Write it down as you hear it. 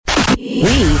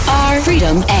We are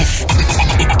Freedom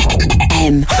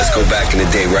FM. Let's go back in the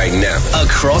day right now.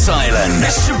 Across Ireland.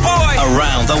 It's your boy.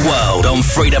 Around the world on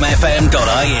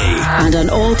freedomfm.ie. And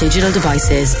on all digital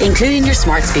devices, including your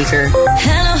smart speaker.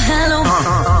 Hello, hello.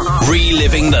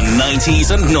 Reliving the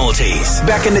 90s and noughties.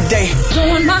 Back in the day.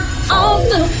 Doing my own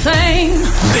little thing.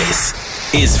 This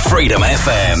is Freedom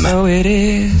FM. So it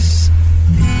is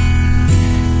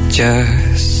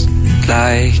just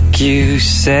like you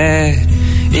said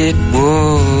it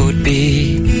would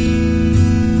be.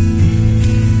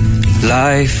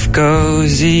 Life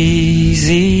goes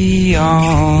easy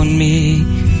on me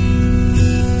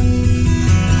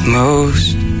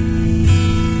most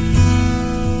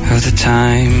of the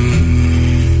time.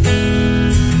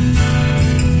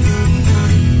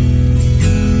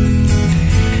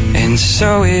 And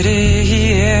so it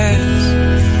is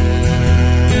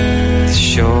the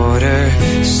shorter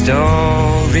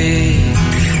story.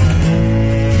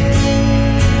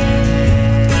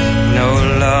 No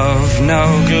love,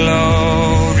 no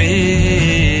glory.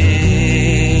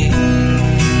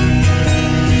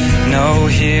 No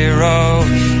hero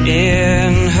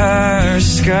in her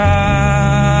sky.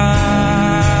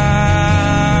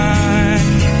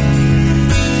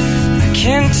 I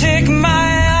can't take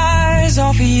my eyes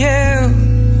off of you.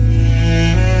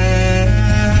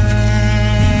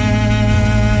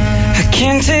 I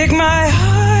can't take my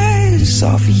eyes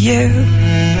off of you.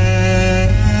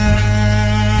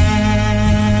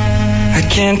 I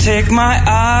can't take my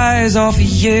eyes off of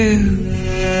you.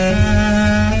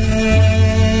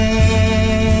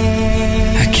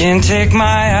 I can't take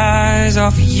my eyes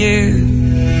off of you.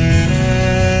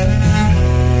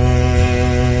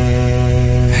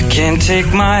 I can't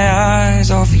take my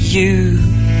eyes off of you.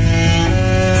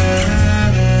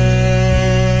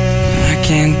 I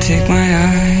can't take my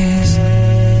eyes.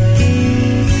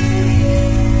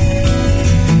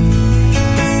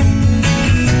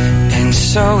 And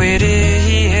so it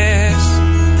is,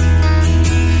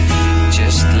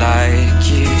 just like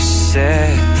you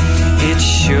said it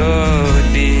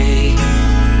should be.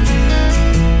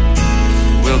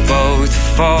 We'll both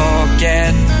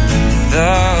forget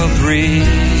the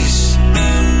breeze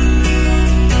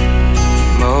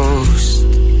most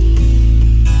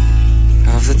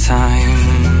of the time.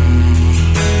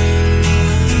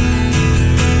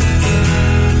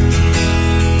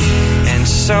 And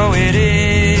so it is,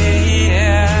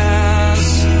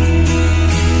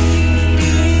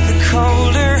 the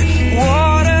colder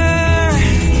water,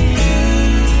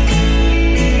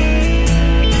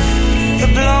 the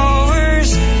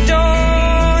blower's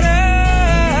daughter,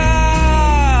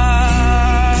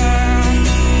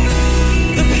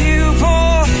 the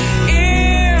pupil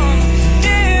in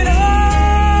it all.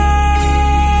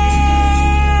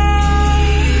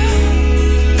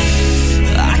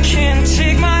 I can't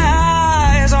take my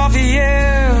eyes off of you.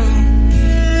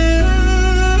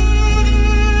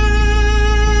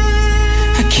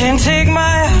 I can't take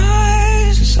my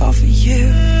eyes off of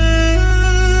you.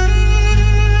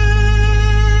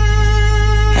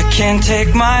 I can't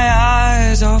take my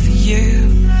eyes off of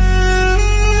you.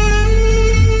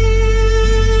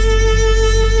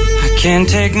 I can't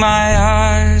take my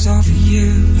eyes off of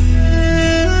you.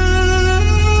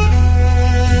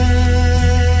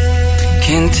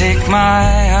 Can't take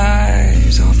my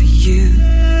eyes off of you.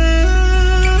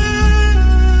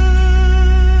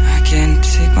 I can't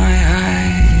take my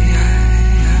eyes.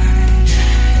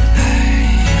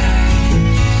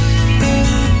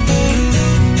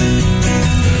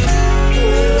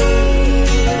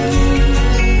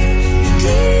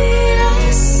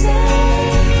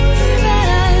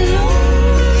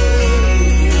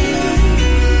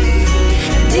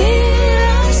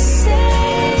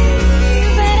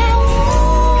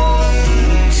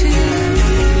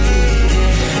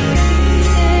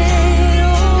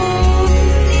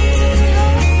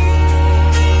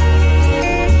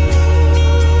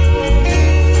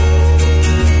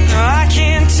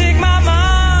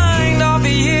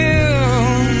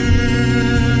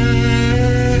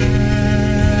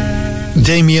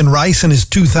 Damien Rice and his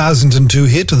 2002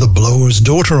 hit The Blower's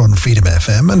Daughter on Freedom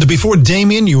FM. And before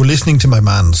Damien, you were listening to my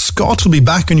man Scott. Will be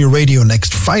back on your radio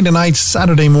next Friday night,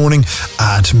 Saturday morning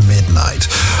at midnight.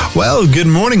 Well, good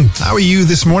morning. How are you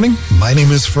this morning? My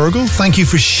name is Feargal. Thank you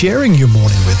for sharing your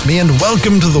morning with me, and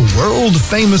welcome to the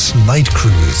world-famous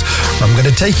Nightcruise, where I'm going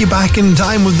to take you back in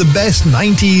time with the best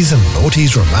 90s and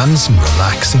noughties romance and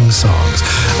relaxing songs.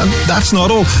 And that's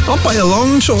not all. Not by a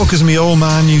long chalk, as my old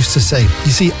man used to say.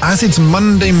 You see, as it's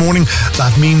Monday morning.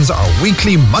 That means our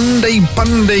weekly Monday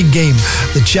Bunday game.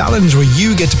 The challenge where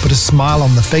you get to put a smile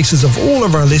on the faces of all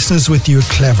of our listeners with your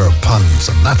clever puns.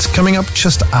 And that's coming up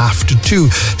just after 2.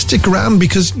 Stick around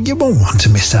because you won't want to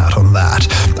miss out on that.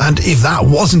 And if that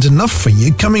wasn't enough for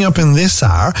you, coming up in this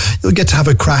hour, you'll get to have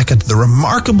a crack at the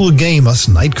remarkable game us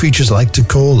night creatures like to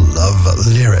call Love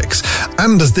Lyrics.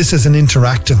 And as this is an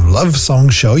interactive love song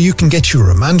show, you can get your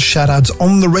romance shout-outs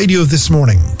on the radio this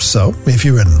morning. So, if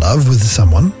you're in love with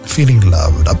someone, feeling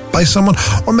loved up by someone,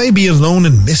 or maybe alone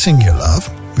and missing your love,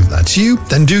 if that's you,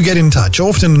 then do get in touch,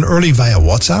 often and early via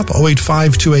WhatsApp,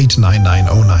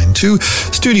 08528999092,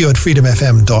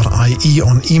 studio@freedomfm.ie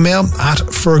on email, at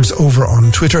Fergs over on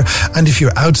Twitter, and if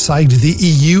you're outside the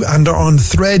EU and are on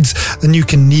Threads, then you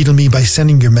can needle me by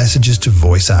sending your messages to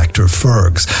voice actor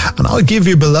Fergs, and I'll give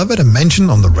your beloved a mention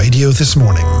on the radio this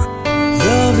morning.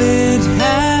 Love, it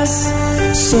has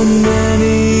so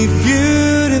many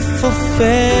beautiful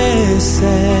faces,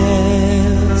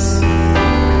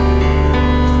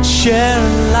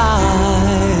 sharing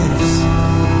lives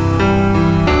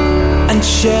and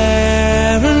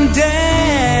sharing days.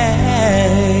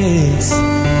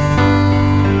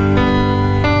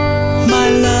 My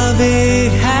love,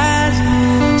 it had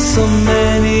so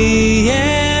many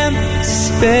empty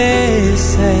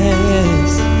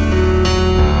spaces.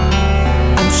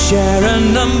 I'm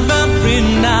sharing them every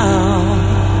now.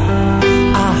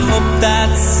 I hope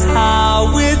that's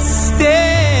how it stays.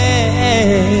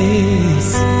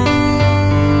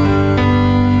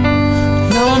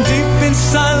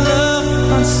 Inside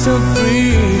love, I'm still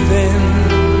breathing.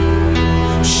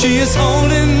 She is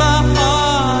holding my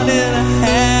heart in her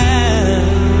hand.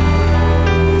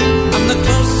 I'm the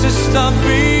closest I've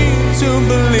been to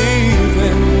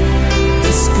believing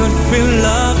this could be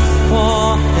love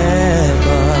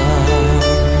forever.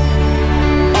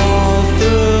 All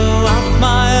throughout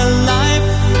my life,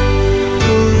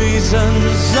 the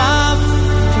reasons I've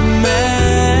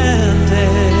demanded,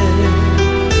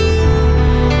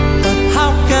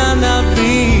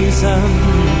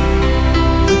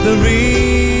 the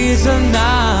reason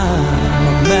I'm a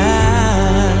man.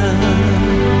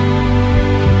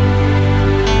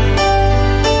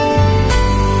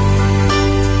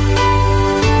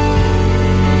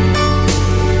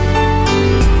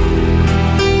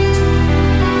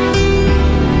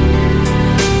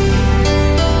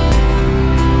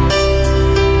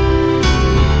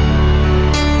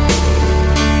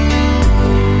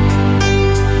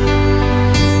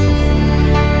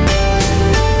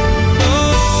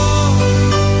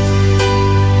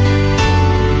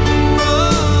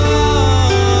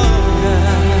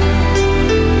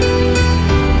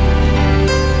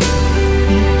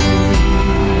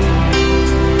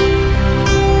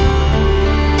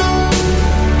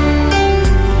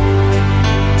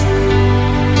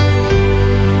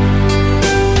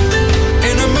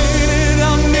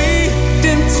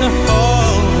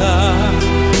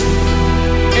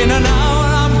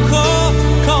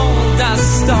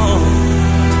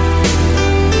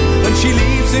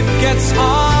 Gets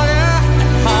harder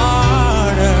and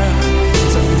harder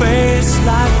to face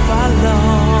life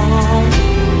alone.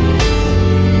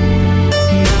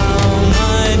 Now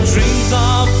my dreams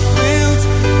are filled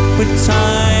with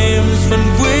times when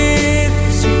we're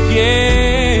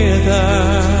together.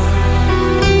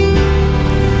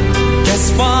 Guess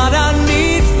what I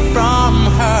need from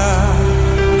her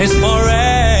is forever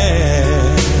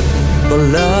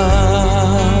love.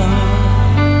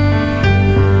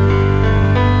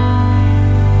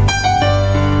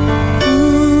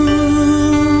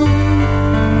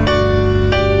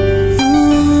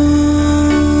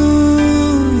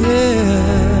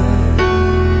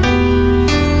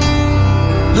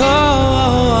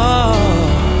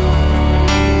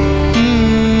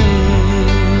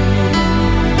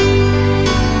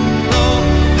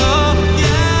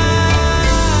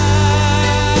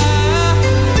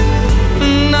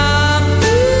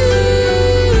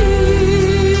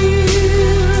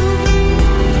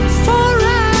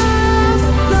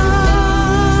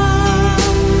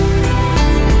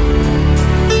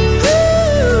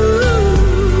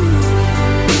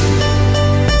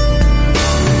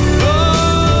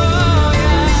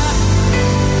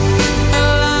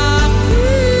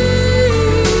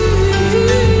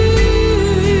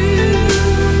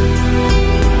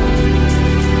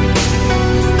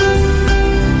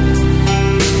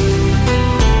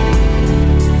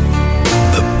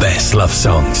 Love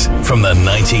songs from the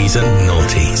 90s and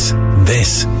noughties.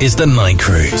 This is the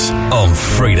Nightcruise on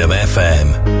Freedom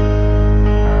FM.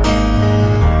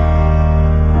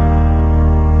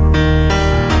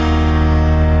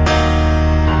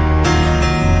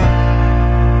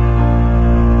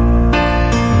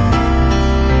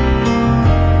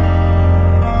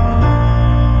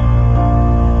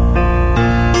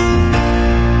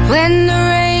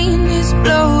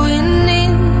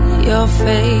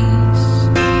 face,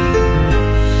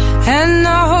 and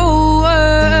the whole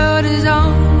world is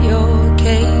on your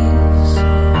case.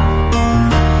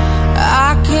 I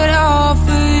could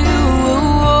offer you a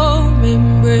warm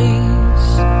embrace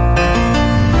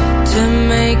to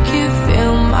make you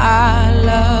feel my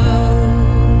love.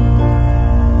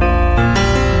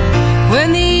 When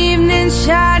the evening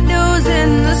shadows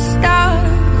and the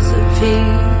stars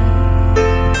appear,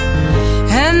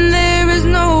 and there is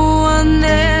no one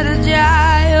there to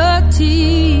dry your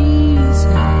tears,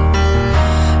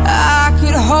 I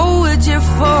could hold you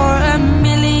for a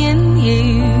million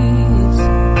years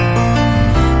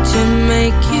to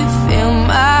make you feel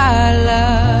my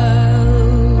love.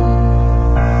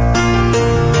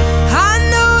 I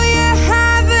know you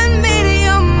haven't made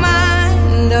your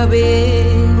mind up yet,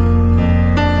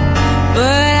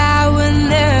 but I will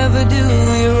never do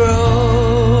you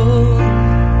wrong.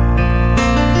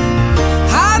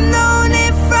 I've known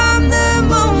it from the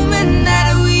moment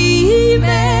that we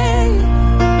met.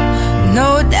 No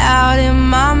doubt in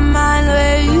my mind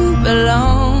where you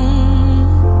belong.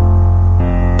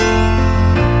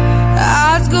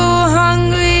 Eyes go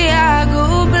hungry, I go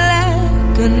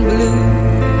black and blue.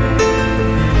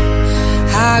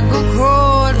 I go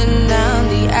crawling down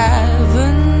the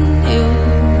avenue.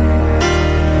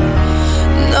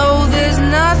 No, there's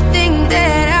nothing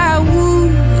that I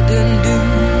wouldn't do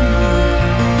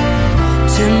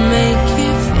to make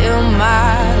you feel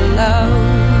my love.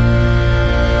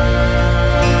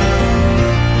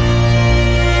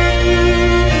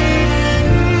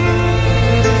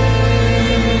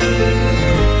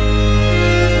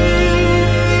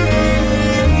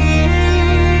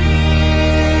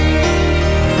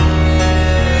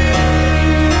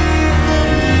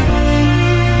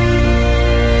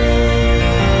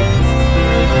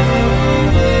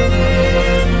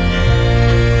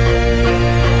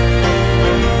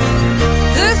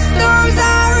 The storms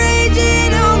are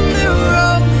raging on the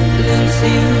rolling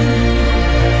sea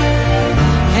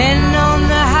and on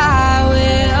the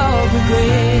highway of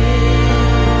regret.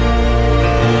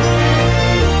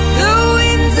 The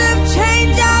winds of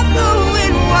change are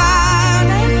blowing wild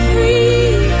and free.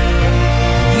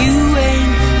 You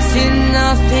ain't seen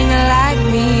nothing like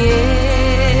me yet.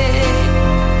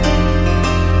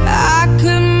 I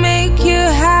could make you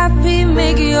happy,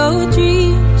 make your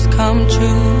dreams come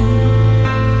true.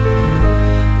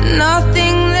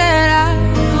 Nothing that I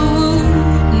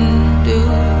wouldn't do.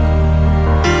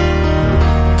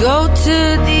 Go to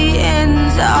the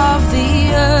ends of the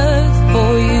earth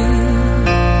for you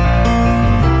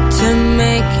to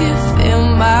make you feel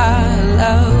my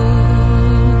love,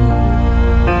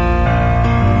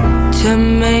 to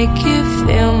make you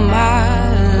feel my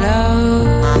love.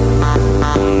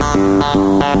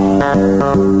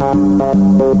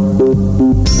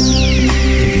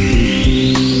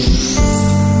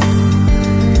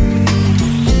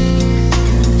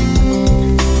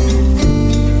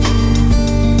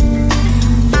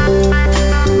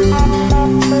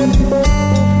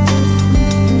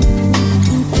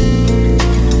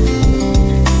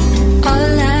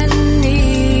 All I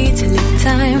need to live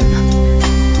time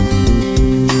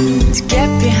to get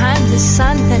behind the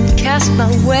sun and cast my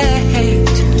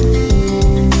weight.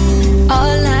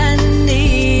 All I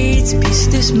need is peace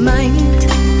this mind,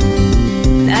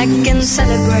 and I can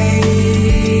celebrate.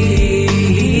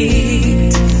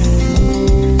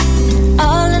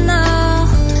 All in all,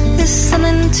 there's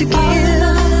something to give. All in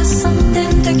all, there's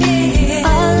something to give.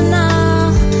 All in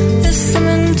all, there's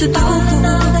something to do. All in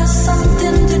all, there's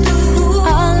something to do.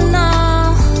 All in all,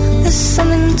 there's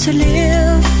something to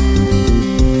live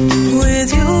with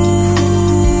you.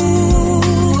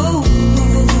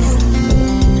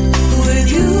 With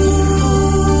you.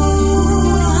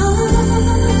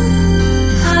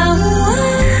 How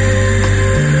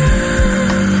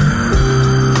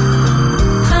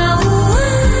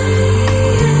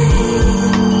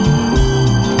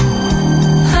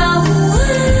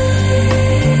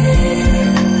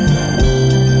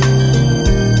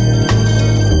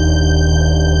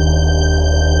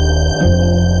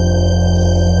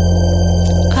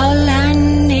all I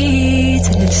need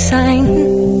to live sign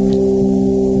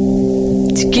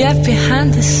to get behind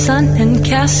the sun and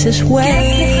cast his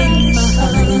weight.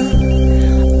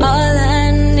 All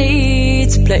I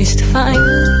need's a place to find,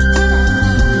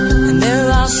 and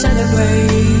there I'll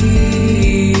celebrate.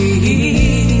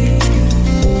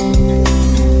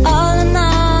 All in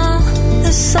all,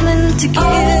 there's something to give.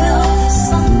 All in all, there's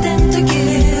something to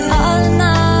give. All in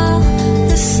all,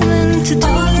 there's something to do.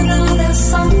 All in all, there's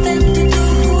something to do.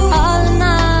 All in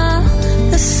all,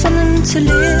 there's something to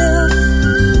live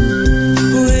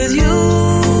with you.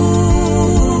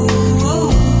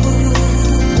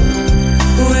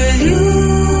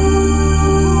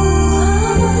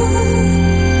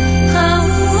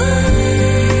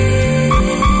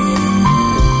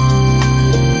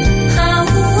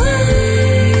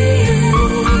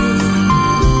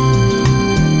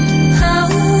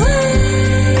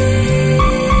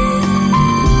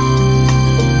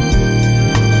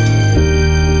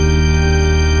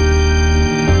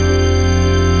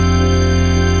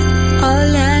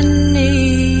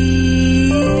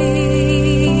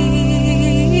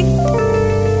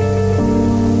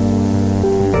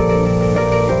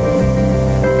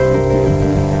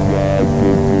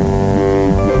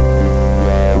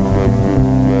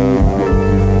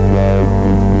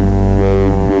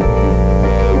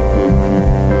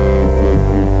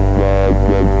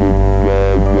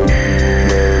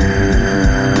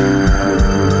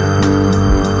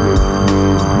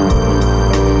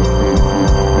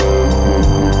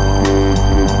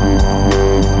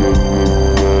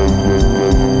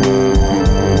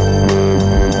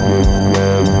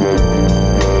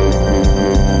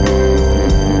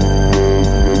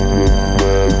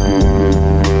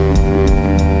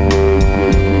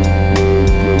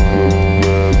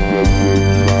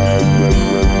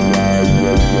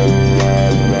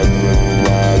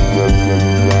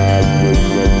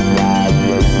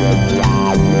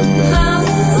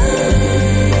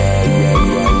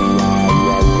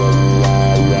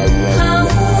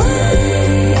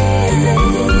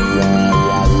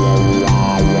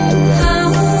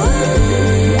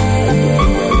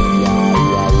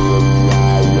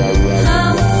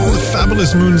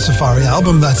 Safari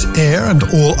album. That's Air and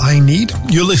All I Need.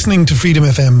 You're listening to Freedom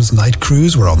FM's Night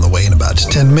Cruise. We're on the way in about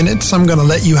 10 minutes. I'm going to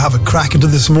let you have a crack into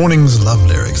this morning's Love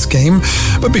Lyrics game.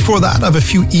 But before that, I have a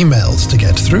few emails to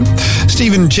get through.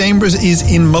 Stephen Chambers is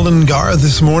in Mullingar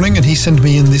this morning, and he sent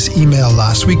me in this email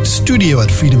last week to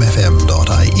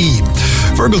studio@freedomfm.ie.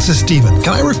 Feargal says, Stephen,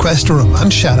 can I request a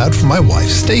romance shout out from my wife,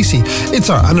 Stacey? It's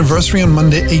our anniversary on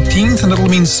Monday 18th, and it'll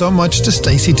mean so much to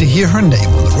Stacey to hear her name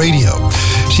on the radio.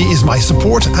 She is my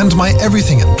support and my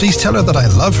everything, and please tell her that I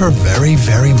love her very,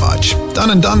 very much. Done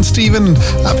and done, Stephen.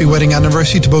 Happy wedding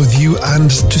anniversary to both you and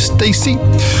to Stacey.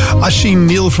 Asheen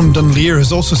Neal from Dunleer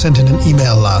has also sent in an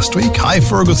email last week. Hi,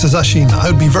 Feargal, says Asheen. I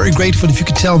would be very grateful if you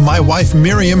could tell my wife,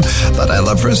 Miriam, that I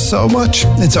love her so much.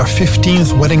 It's our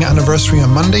 15th wedding anniversary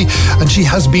on Monday, and she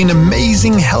has been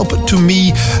amazing help to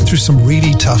me through some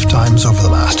really tough times over the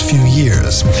last few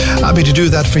years. Happy to do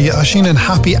that for you, Asheen, and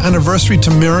happy anniversary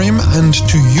to Miriam and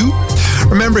to you.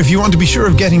 Remember, if you want to be sure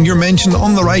of getting your mention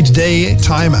on the right day,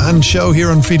 time and show here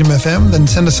on Freedom FM, then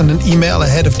send us an email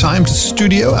ahead of time to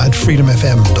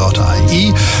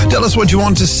studio@freedomfm.ie. Tell us what you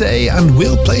want to say and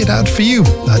we'll play it out for you.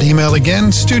 That email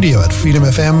again,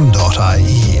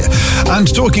 studio@freedomfm.ie.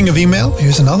 And talking of email,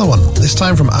 here's another one. This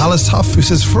time from Alice Huff, who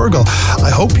says, Feargal, I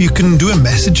hope you can do a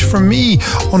message from me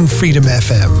on Freedom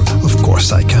FM. Of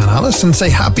course I can, Alice, and say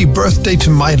happy birthday to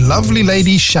my lovely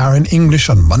lady Sharon English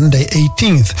on Monday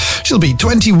 18th. She'll be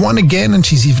 21 again, and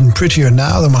she's even prettier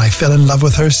now than when I fell in love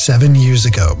with her 7 years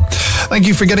ago. Thank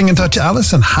you for getting in touch,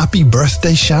 Alice, and happy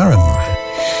birthday, Sharon.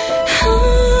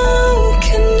 How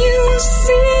can you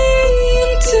see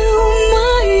into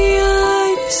my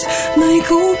eyes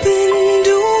like open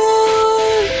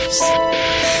doors,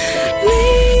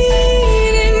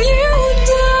 leading you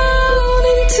down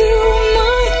into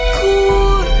my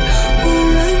core,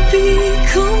 where I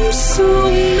become so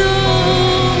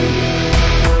numb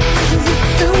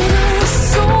without a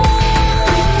soul.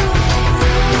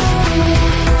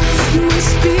 My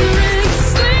spirit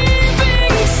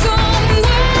sleeping somewhere.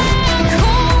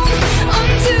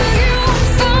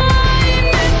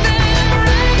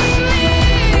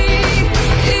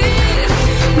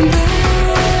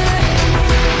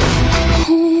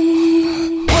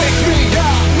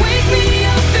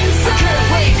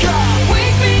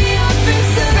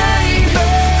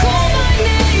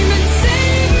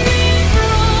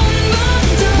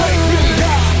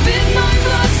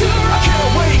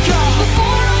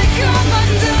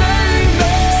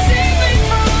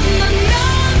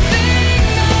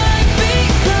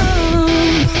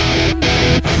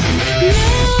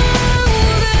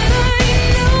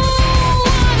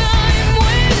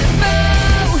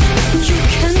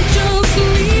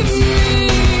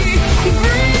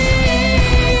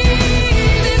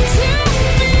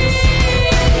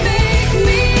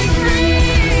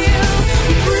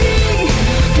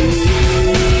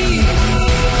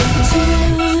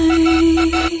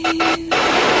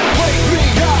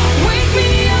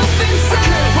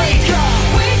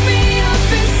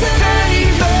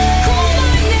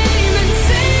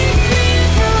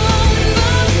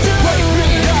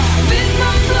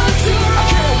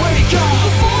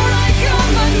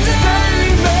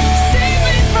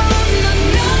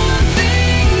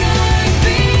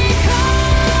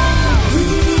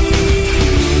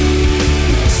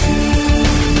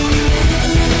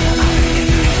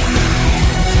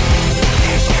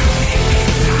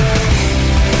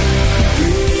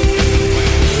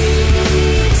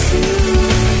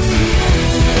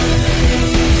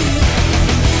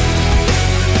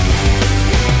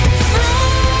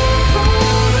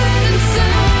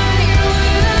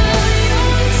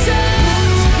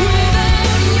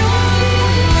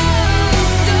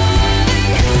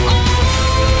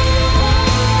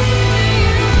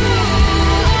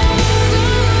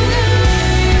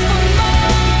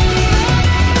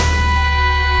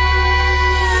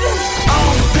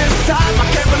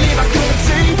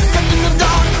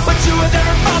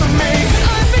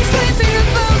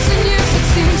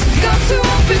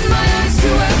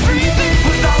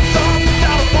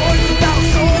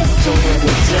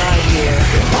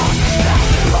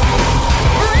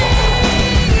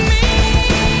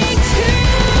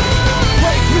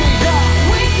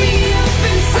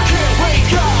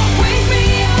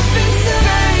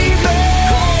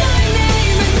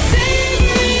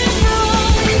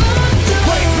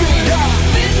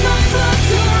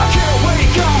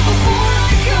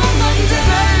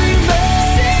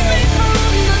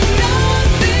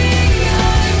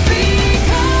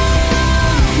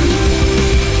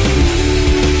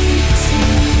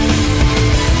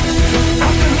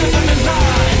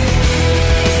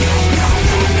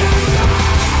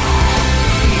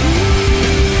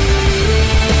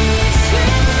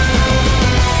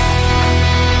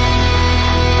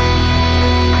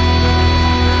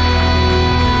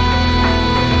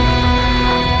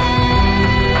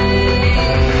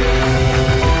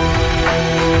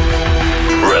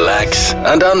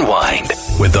 and unwind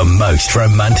with the most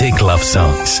romantic love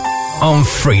songs on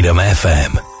Freedom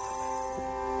FM.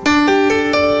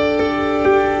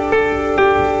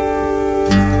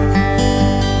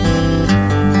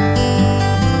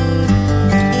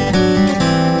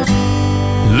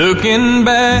 Looking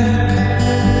back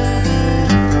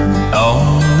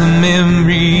on the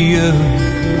memory of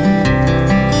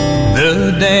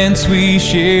the dance we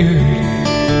shared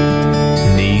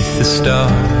beneath the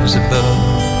stars above.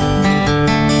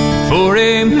 For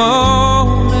a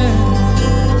moment,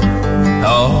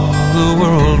 all the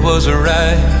world was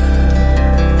right.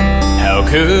 How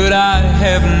could I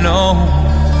have known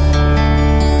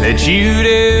that you'd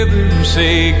ever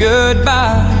say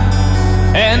goodbye?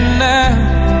 And now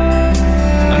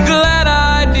I'm glad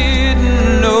I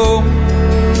didn't know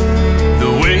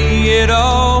the way it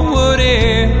all would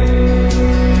end,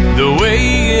 the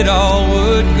way it all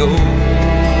would go.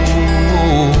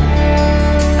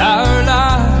 Our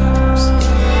lives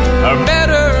are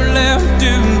better left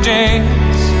to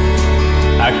chance.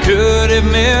 I could have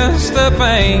missed the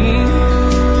pain,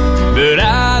 but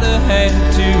I'd have had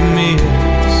to miss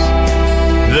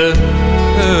the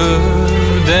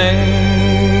dance.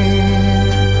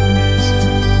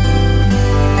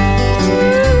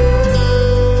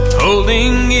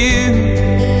 Holding you,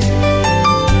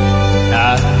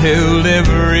 I held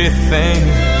everything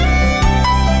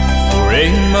for a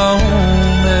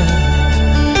moment.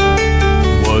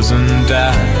 Wasn't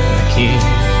I the king?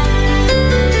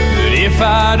 But if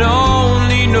I'd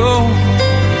only known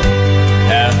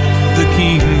how the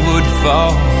king would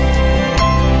fall,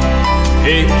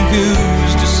 hey,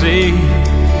 who's to say?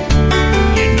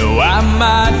 You know I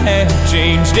might have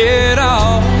changed it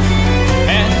all.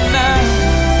 And now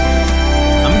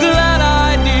I'm glad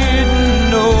I didn't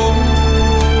know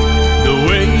the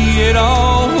way it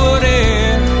all would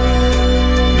end,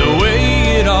 the way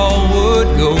it all would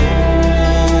go.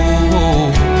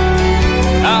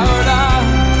 Our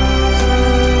lives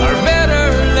are better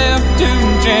left to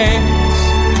chance.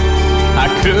 I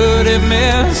could have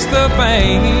missed the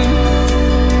pain,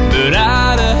 but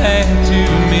I'd have had to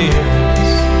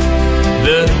miss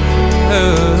the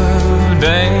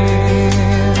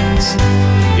dance.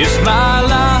 It's my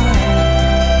life,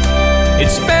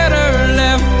 it's better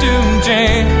left to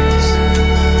chance.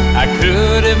 I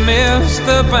could have missed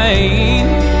the pain,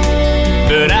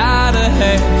 but I'd have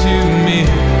had to miss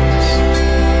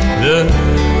the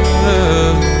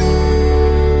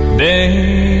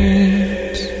dance.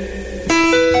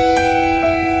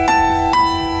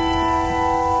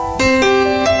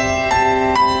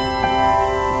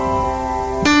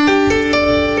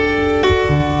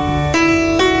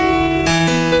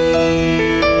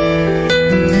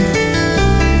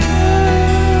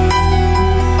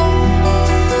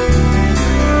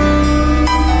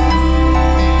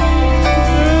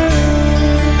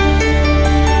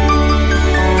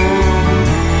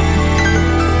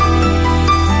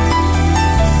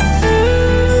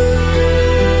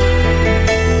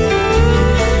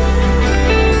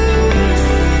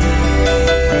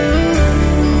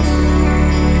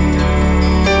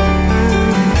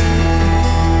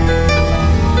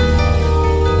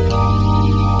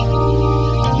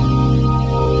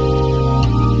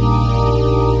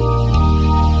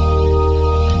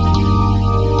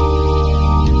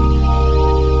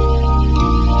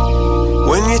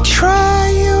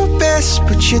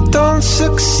 You don't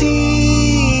succeed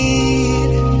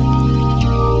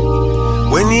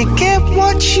when you get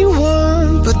what you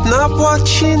want but not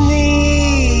what you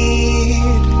need,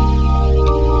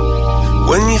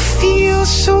 when you feel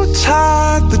so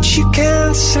tired but you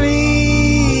can't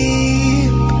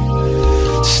sleep,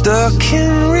 stuck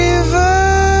in rivers,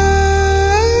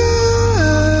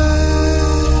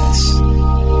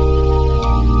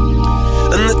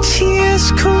 and the tears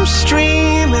come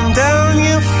streaming down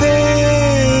your face.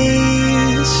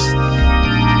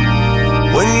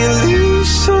 When you lose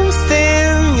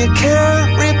something you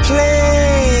can't replace,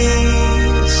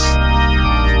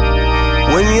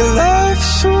 when you love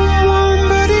someone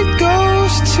but it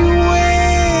goes to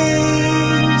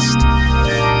waste,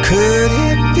 could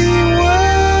it be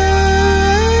worse?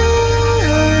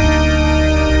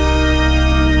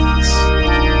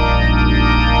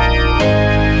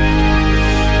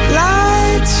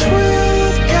 Lights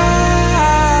will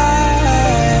guide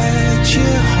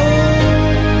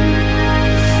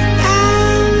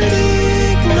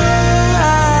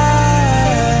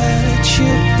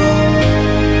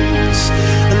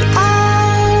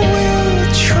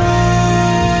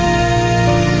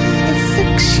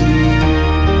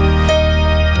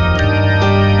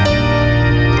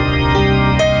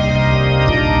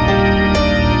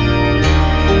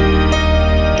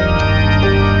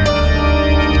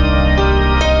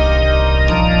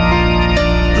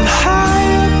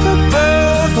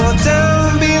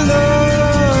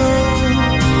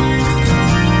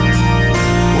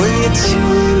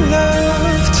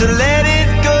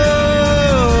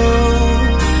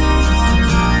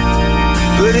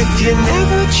you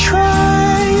never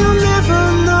try, you'll never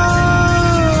know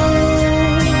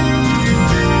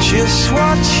just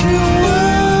what you were.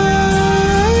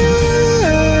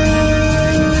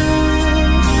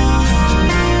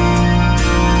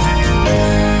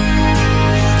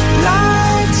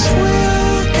 Lights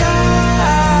will guide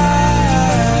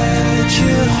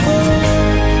you home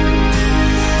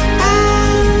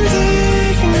and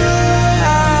ignite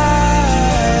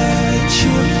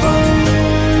your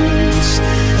bones.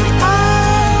 I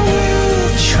will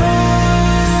try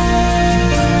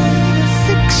to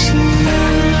fix you.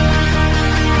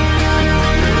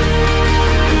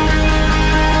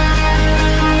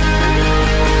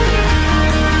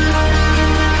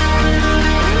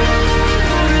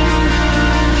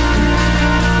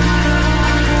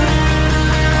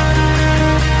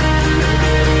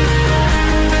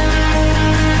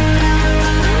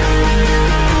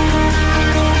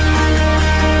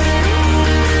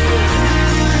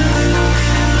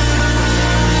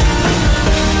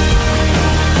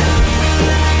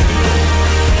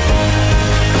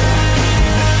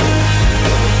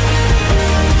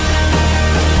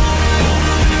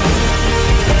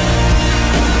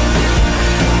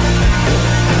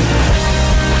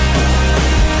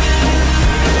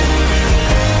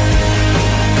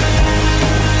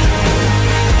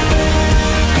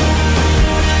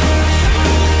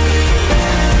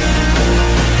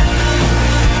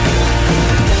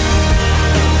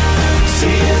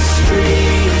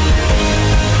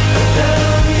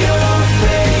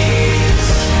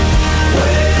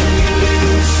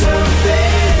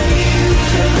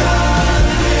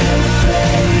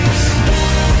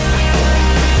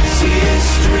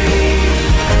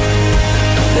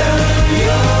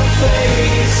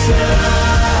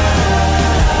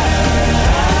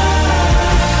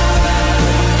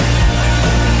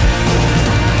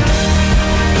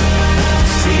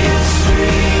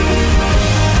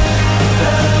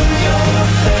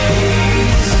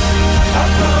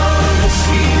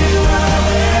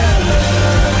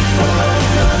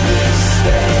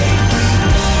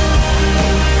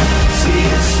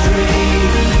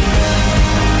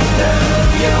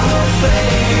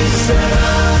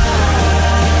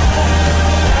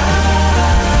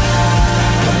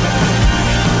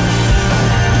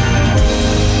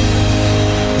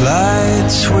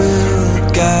 Lights will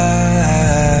guide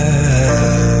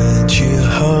you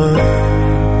home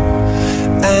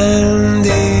and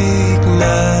ignite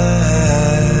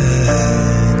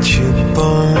your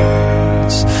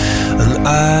bones, and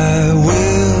I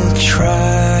will try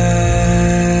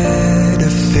to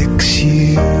fix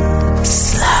you.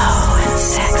 Slow and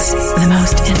sexy, the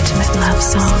most intimate love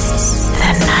songs,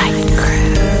 The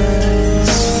Nightcruise.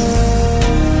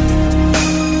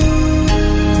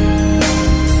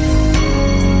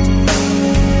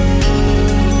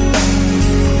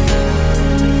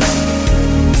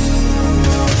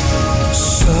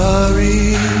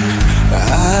 Sorry,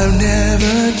 I've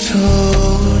never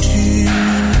told you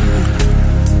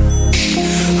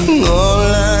all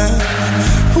I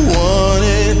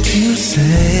wanted to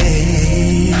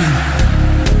say,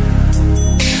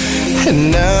 and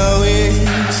now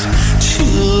it's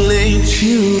too late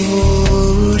to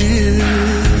hold you,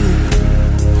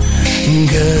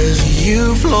 'cause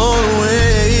you've flown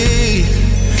away,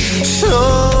 so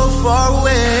far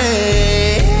away.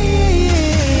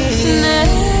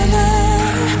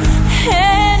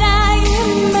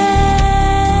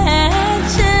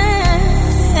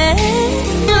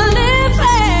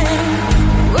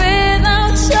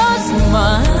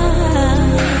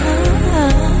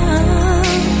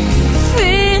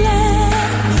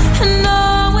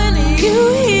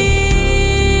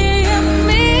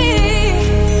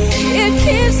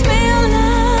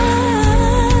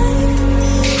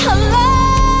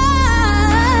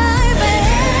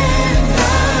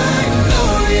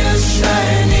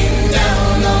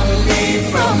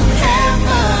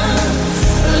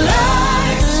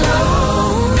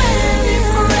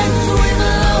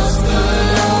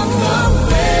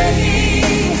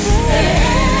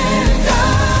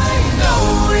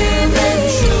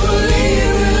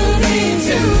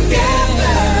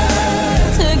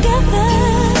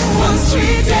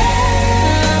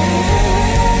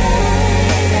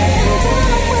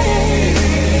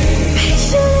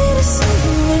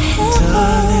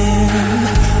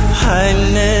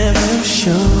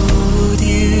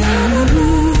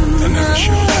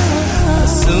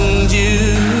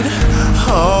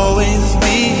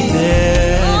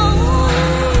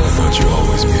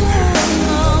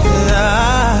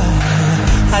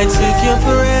 I took your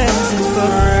presence for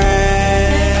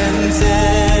granted,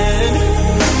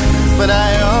 but I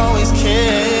always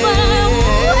cared.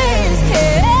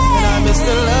 And I miss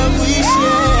the love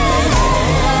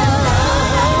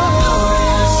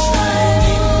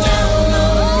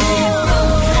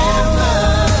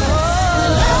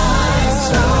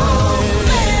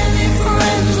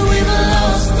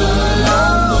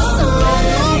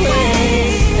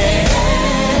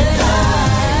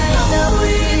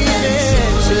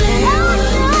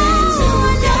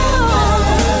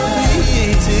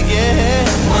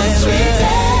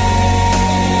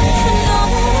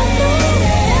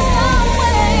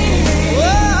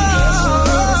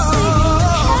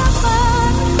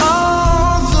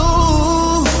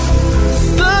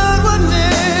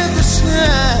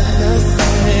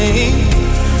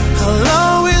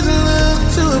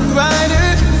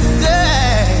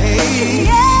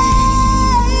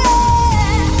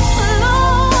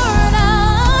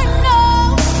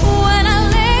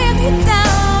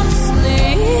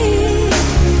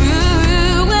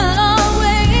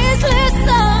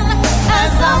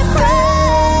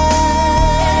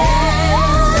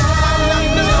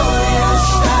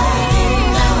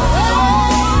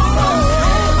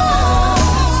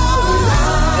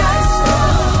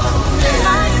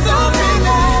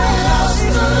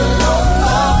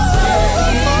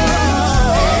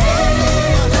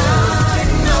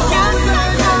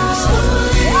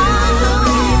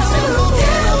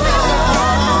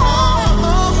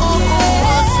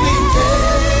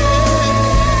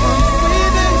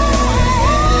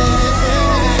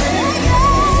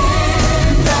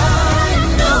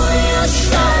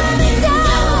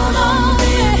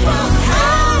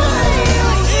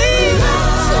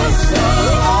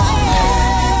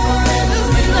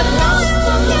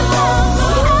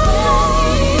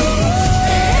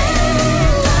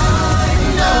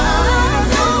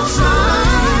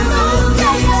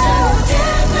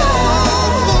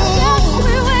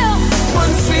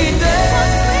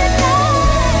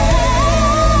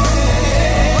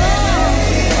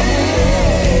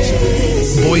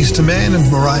Boyz II Men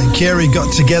and Mariah Carey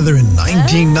got together in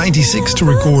 1996 to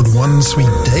record One Sweet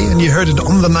Day, and you heard it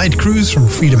on the Night Cruise from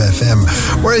Freedom FM,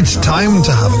 where it's time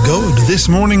to have a go at this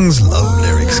morning's Love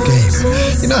Lyrics game.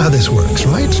 You know how this works,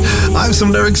 right? I have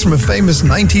some lyrics from a famous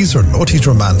 90s or noughties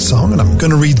romance song, and I'm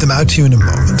going to read them out to you in a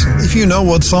moment. If you know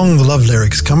what song the love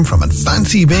lyrics come from and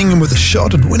fancy being in with a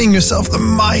shot at winning yourself the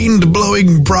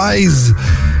mind-blowing prize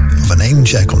of a name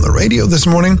check on the radio this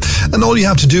morning, and all you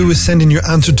have to do is send in your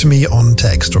answer to me on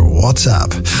text or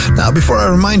WhatsApp. Now, before I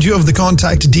remind you of the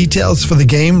contact details for the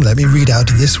game, let me read out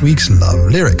this week's love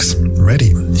lyrics.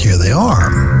 Ready? Here they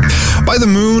are. By the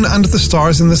moon and the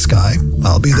stars in the sky,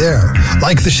 I'll be there.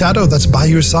 Like the shadow that's by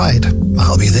your side,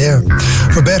 I'll be there.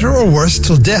 For better or worse,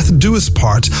 till death do us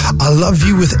part, I'll love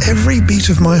you with every beat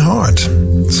of my heart.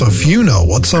 So if you know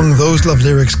what song those love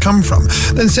lyrics come from,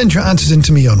 then send your answers in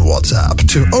to me on WhatsApp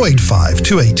to 085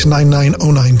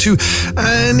 2899092.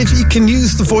 And if you can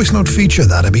use the voice note feature,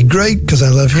 that'd be great, because I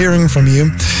love hearing from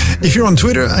you. If you're on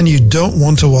Twitter and you don't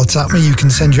want to WhatsApp me, you can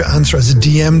send your answer as a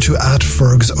DM to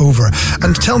 @FergsOver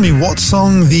and tell me what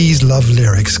song these love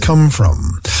lyrics come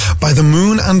from. By the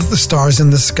moon and the stars in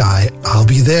the sky, I'll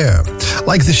be there.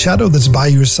 Like the shadow that's by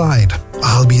your side,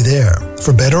 I'll be there.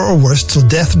 For better or worse, till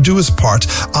death do us part,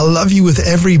 I'll love you with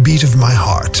every beat of my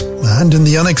heart. And in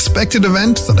the unexpected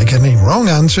event that I get any wrong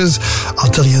answers, I'll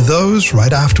tell you those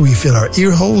right after we fill our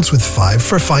ear holes with 5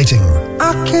 for fighting.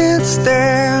 I can't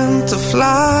stand to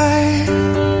fly.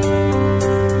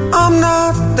 I'm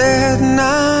not that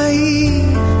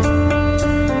naive.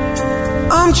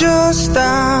 I'm just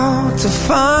out to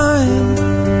find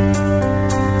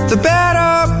the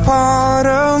better part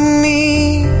of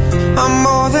me. I'm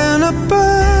more than a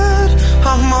bird,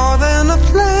 I'm more than a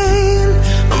plane,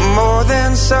 I'm more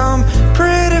than some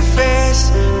pretty face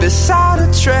beside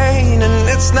a train. And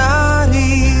it's not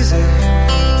easy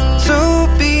to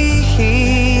be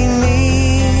me.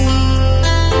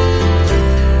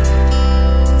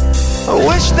 I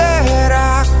wish that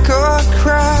I could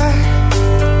cry,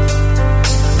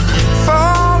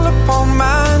 fall upon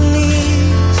my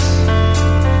knees,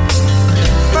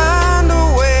 find a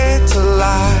way to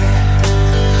lie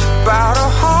about a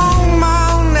home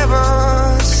I'll never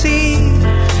see.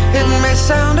 It may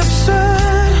sound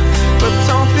absurd, but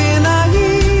don't be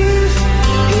naive.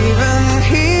 Even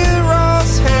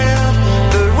heroes have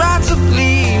the right to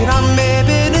bleed. I may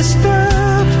be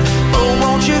disturbed, but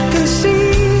won't you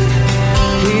concede?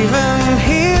 Even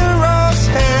heroes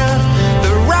have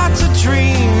the right to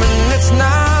dream, and it's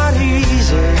not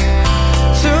easy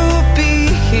to be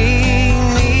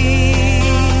me.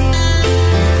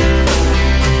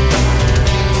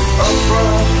 Up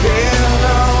ahead,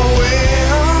 away,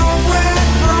 away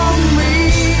from me.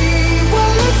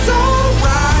 Well, it's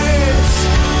alright.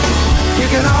 You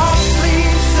can all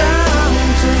sleep sound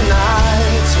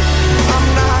tonight. I'm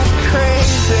not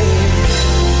crazy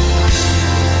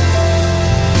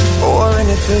or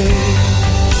anything.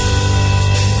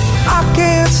 I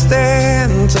can't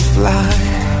stand to fly.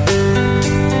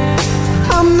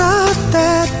 I'm not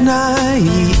that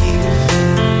naive.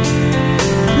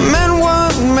 Men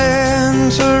weren't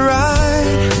meant to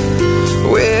ride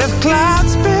with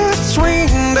clouds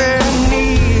between their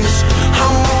knees.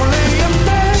 I'm only a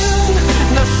man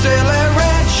in a silly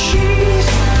red sheet,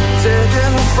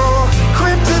 taken for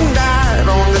kryptonite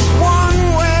on this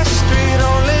one-way street.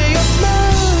 Only a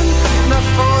man in a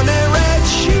phony red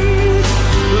sheet,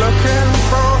 looking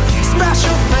for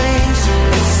special things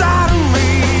inside of me,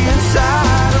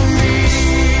 inside of me,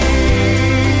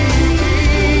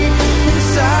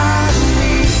 inside of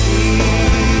me,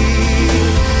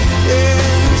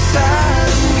 inside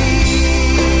of me,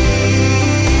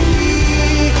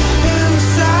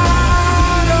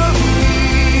 inside of me.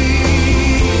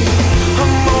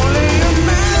 I'm only a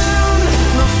man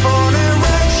in a phony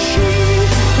red sheet.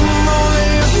 I'm only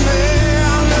a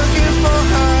man looking for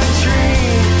a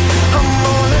dream. I'm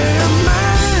only a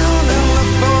man in a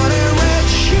phony red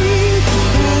sheet,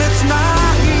 and it's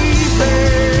not easy.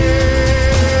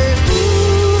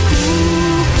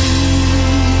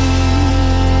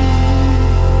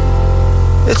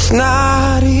 It's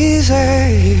not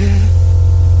easy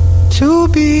to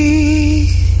be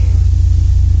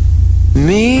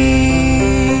me.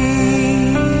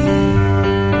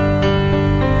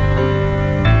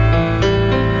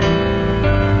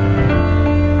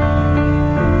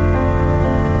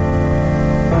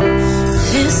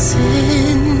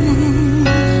 Listen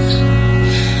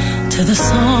to the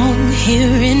song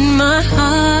here in my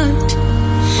heart,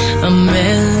 a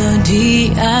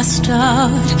melody I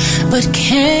start but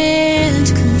can't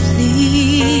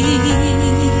complete.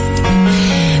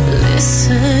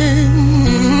 Listen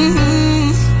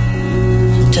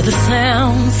to the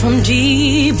sound from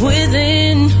deep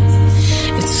within.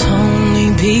 It's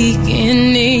only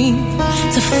beginning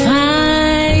to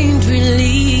find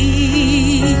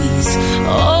release.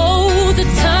 Oh, the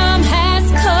time has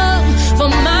come for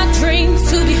my dreams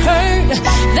to be heard.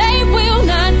 They will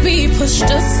not be pushed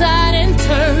aside and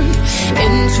turned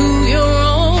into your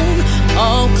own.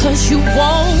 All 'cause you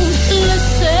won't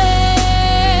listen.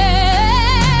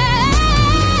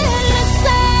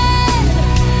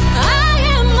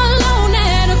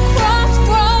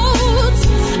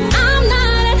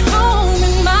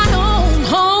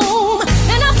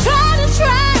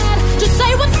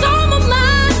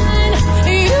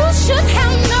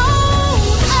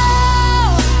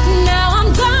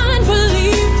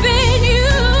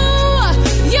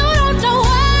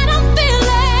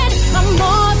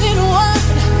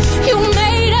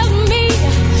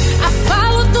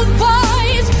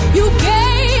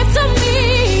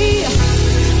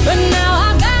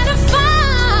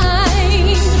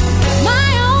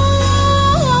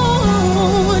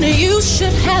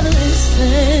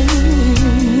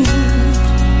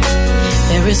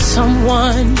 There is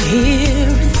someone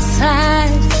here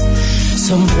inside,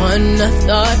 someone I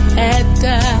thought had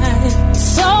died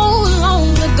so long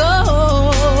ago.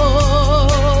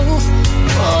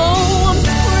 Oh, I'm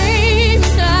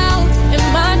screaming out in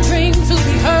my dream to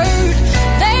be heard.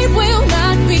 They will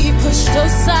not be pushed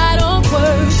aside or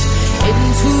worse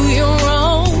into your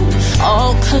own,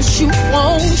 all 'cause you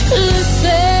won't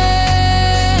listen.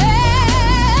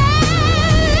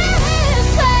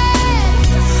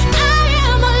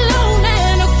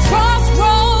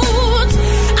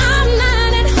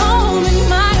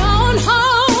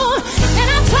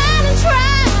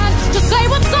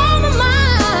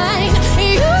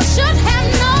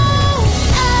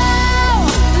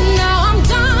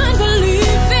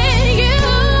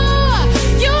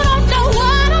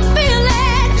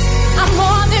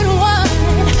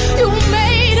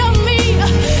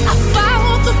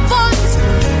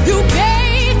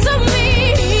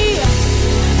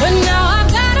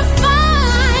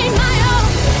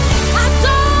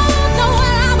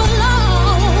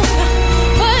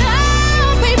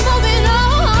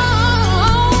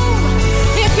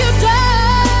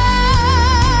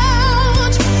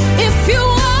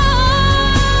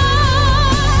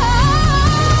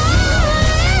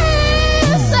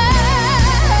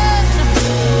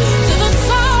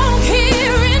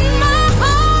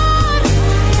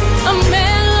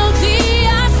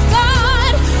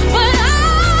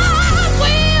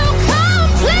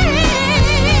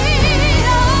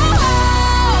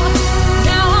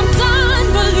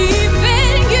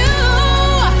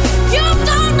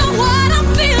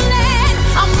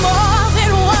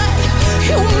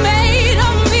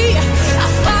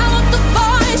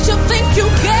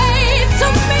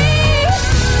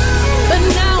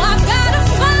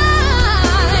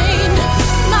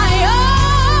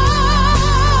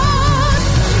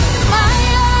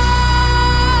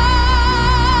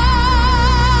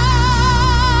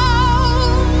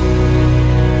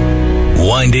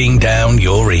 Winding down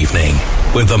your evening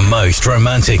with the most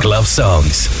romantic love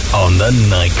songs on the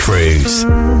Nightcruise.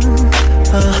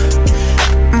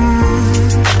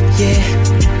 Yeah.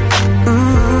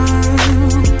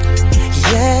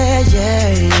 Yeah, yeah,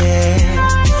 yeah.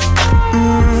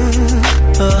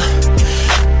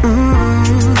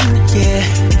 Yeah.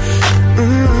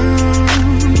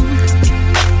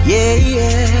 Yeah,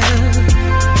 yeah.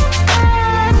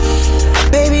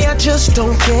 Baby, I just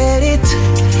don't get it.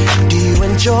 Do you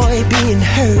enjoy being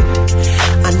hurt?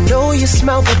 I know you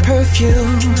smell the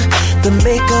perfume, the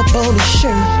makeup on his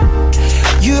shirt.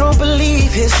 You don't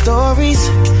believe his stories.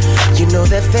 You know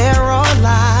that there are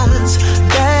lies.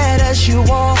 Bad as you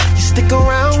are, you stick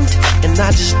around, and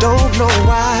I just don't know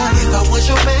why. If I was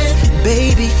your man,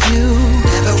 baby, you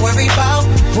never worry about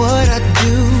what I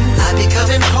do. I'd be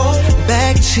coming home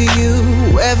back to you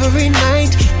every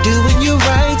night, doing you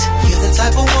right. You're the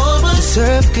type of woman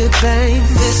deserve good things.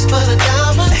 This for the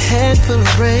diamond, a handful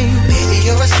of rain. Baby,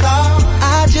 you're a star. I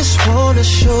just wanna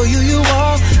show you you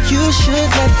are. You should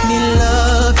let me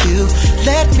love you.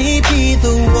 Let me be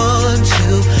the one to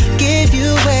give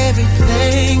you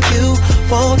everything you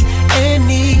want and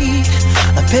need.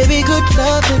 A baby, good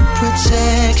love and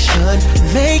protection.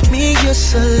 Make me your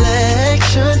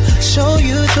selection. Show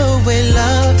you the way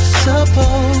love's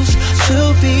supposed to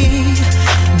be.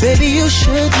 Baby, you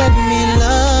should let me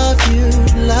love you,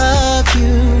 love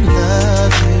you,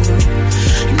 love you,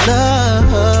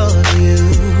 love you.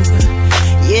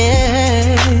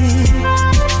 Yeah.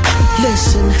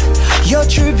 Listen, you're your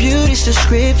true beauty's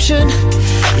description.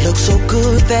 Look so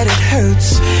good that it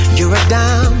hurts. You're a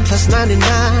dime plus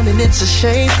 99 and it's a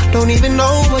shame. Don't even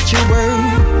know what you're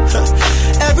worth.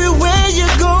 Everywhere you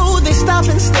go, they stop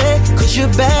and stare, cause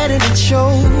you're bad and it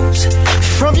shows.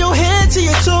 From your head to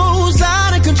your toes,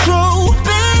 out of control.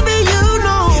 Baby, you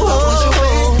know. What was your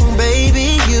way?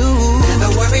 Baby, you never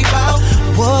worry about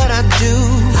what I do.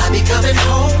 I be coming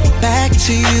home back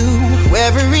to you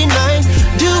every night,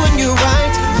 doing you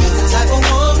right. You're the type of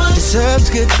woman deserves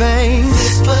good things.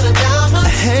 Fistful of diamonds, a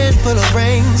handful of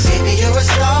rings. Baby, you're a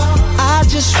star. I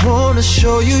just wanna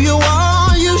show you you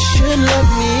are. You should let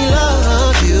me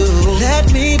love you.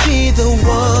 Let me be the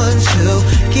one to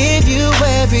give you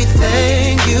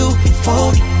everything you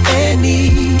want and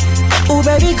need. Oh,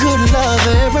 baby, good love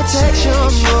and protection.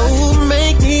 Oh,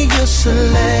 make me your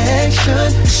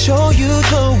selection. Show you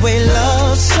the way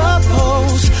love's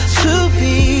supposed to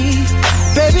be.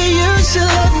 Baby, you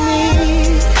should let me.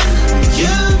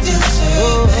 You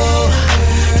deserve better.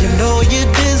 You know you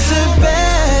deserve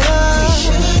better. We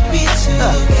should be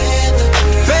together,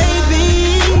 baby.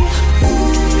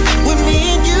 With me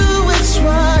and you, it's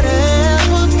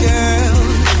whatever, girl.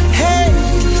 Hey,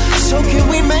 so can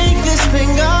we make this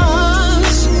thing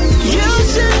us? You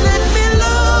should let me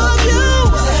love you.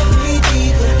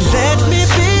 Let me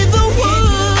be the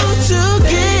one to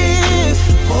give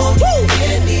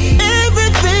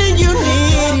everything you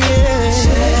need, yeah.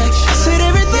 Said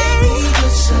everything.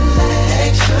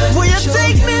 Will you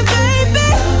take me, baby?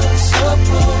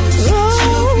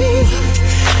 Oh,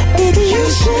 baby, you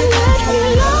should let me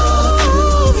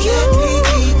love you. Let me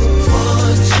be the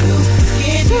one to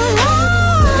give you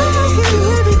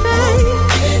everything.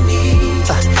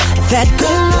 That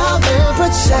good love and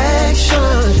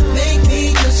protection. Make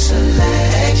me your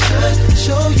selection.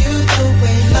 Show you the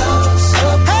way love's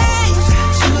supposed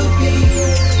to be.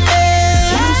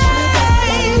 You should let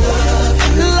me love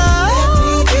you. Let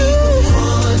me be the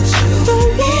one to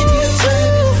give you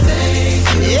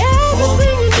everything you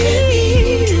want and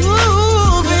need.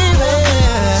 Ooh, baby.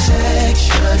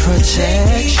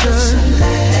 Protection.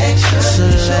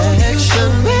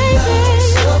 Selection, baby.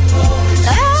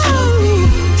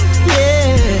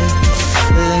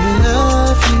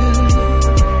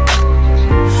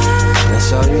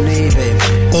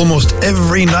 Almost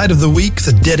every night of the week,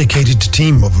 the dedicated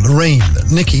team of Lorraine,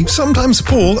 Nikki, sometimes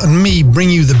Paul, and me bring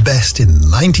you the best in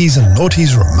 90s and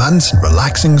noughties romance and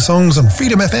relaxing songs on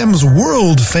Freedom FM's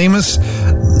world-famous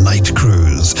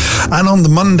Nightcruise. And on the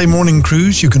Monday morning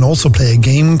cruise, you can also play a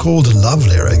game called Love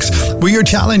Lyrics, where your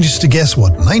challenge is to guess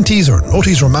what 90s or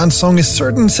noughties romance song a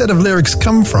certain set of lyrics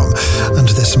come from. And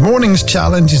this morning's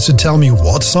challenge is to tell me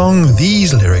what song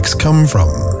these lyrics come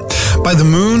from. By the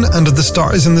moon and the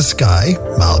stars in the sky,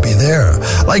 I'll be there.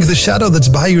 Like the shadow that's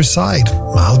by your side,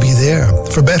 I'll be there.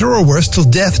 For better or worse, till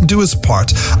death do us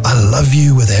part, I love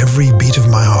you with every beat of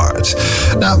my heart.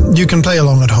 Now, you can play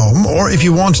along at home, or if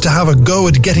you want to have a go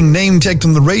at getting name-checked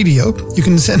on the radio, you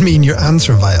can send me in your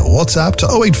answer via WhatsApp to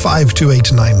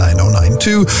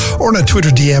 08528999092 or on a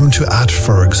Twitter DM to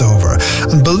 @FergsOver.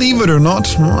 And believe it or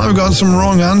not, I've got some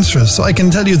wrong answers, so I can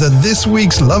tell you that this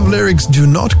week's love lyrics do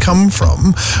not come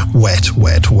from Wet,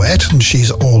 Wet, Wet, and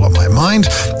She's All on My Mind,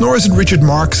 nor is it Richard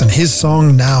Marx and his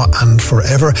song Now and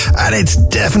Forever, and it's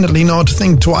definitely not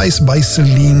Think Twice by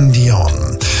Celine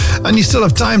Dion. And you still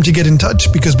have time to get in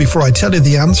touch, because before I tell you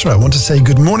the answer, I want to say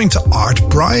good morning to Art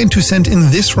Bryant, who sent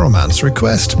in this romance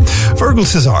request. Feargal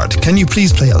says, Art, can you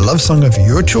please play a love song of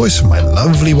your choice for my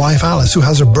lovely wife Alice, who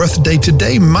has her birthday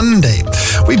today, Monday.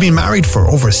 We've been married for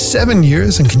over 7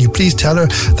 years, and can you please tell her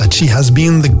that she has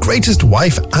been the greatest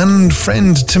wife and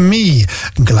friend to me?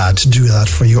 Glad to do that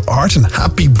for you, Art, and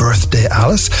happy birthday,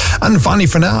 Alice. And finally,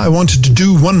 for now, I wanted to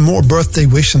do one more birthday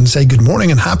wish and say good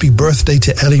morning and happy birthday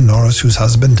to Ellie Norris, whose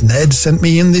husband Ned sent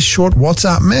me in this short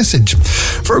WhatsApp message.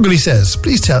 Feargal says,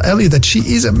 please tell Ellie that she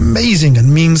is amazing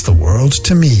and means the world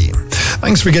to me.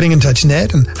 Thanks for getting in touch,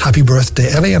 Ned, and happy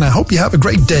birthday, Ellie, and I hope you have a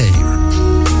great day.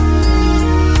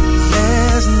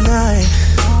 Last night,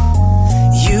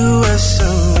 you were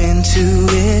so into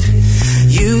it.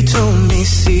 You told me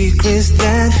secrets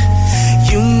that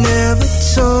you never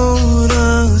told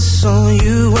us. So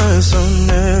you were so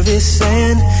nervous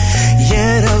and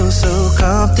yet oh so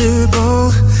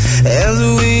comfortable as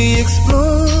we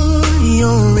explore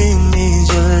your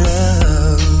image of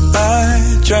love. I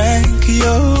drank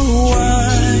your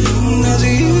wine as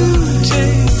you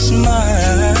taste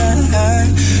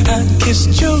mine. I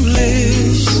kissed your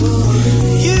lips.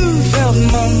 You felt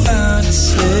my mind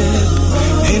slip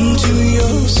into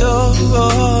your soul.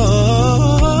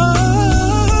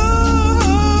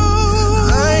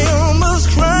 I almost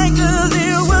cried 'cause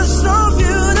it was so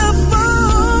beautiful.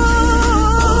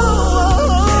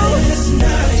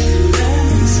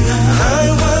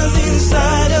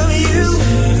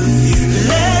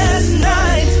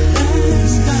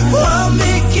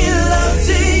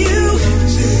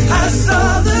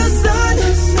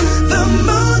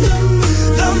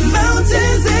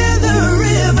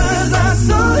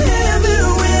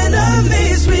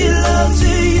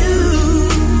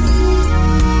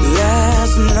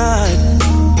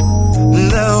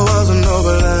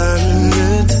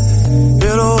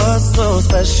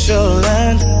 special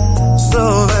and so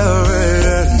very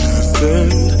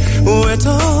innocent. We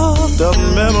talked of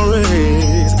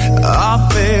memories, our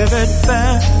favorite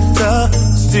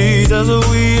fantasies as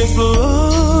we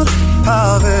explored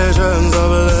our visions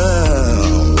of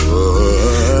love.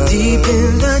 Deep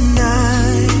in the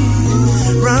night,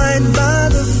 right by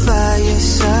the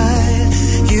fireside,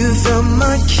 you felt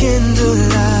my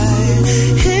kindlelight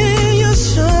in your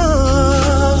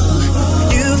soul.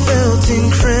 You felt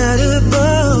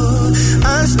incredible.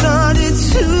 I started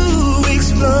to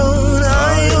explode.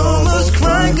 I almost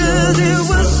cried 'cause it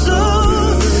was so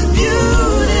beautiful.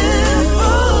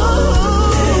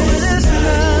 Last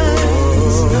night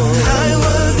I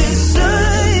was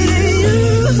excited.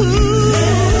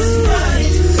 Last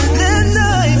night, that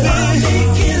night, we're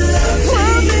making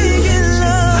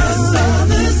love. I saw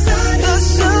the sun,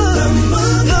 the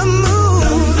moon,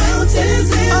 the mountains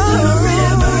and the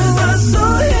rivers. I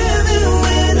saw heaven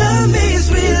when I made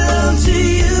sweet love to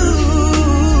you.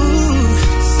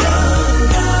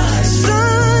 Sunlight,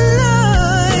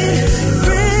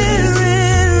 red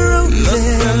roses. The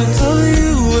scent of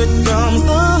you, it calms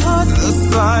the heart. The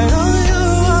sight of you,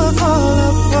 I fall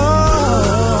apart.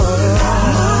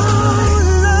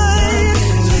 Moonlight,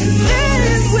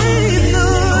 that's when you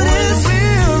notice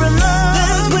we're in love.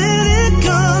 That's when it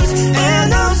comes, and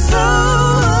I'm so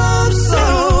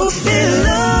in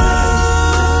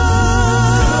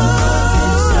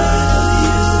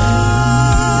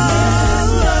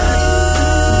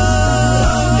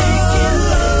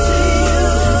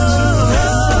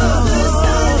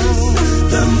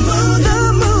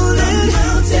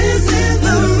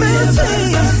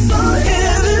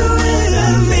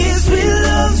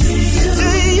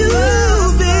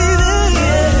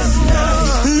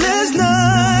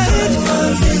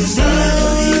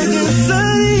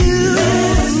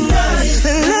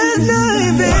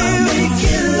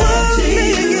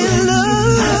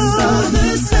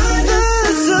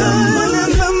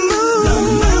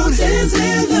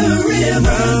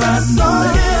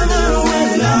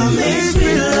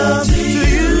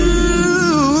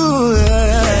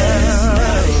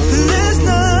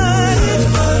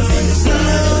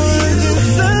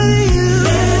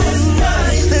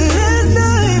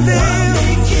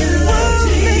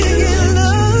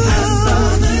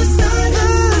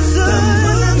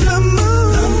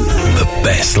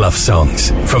Love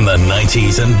songs from the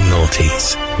 90s and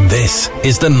noughties. This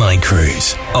is the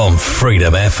Nightcruise on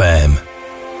Freedom FM.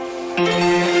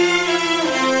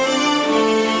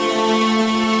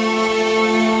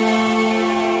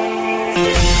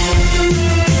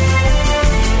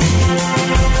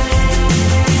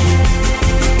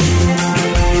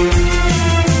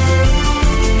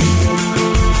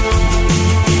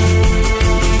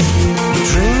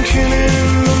 Drinking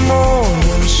in the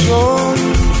morning sun,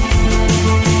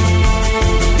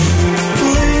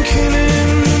 blinking in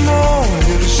the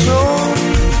morning sun,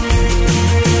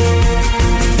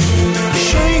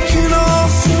 shaking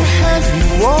off the heavy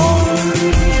one,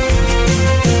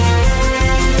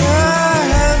 yeah,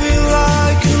 heavy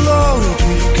like a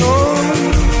loaded gun.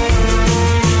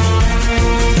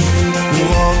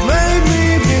 What made me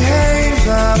behave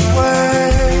that way?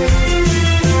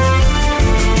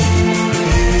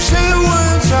 Using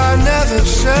words I never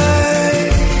say.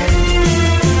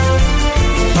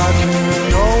 I can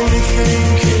only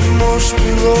think it must be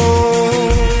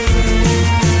love.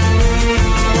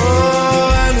 Oh,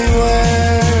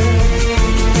 anyway,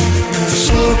 it's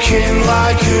looking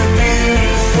like a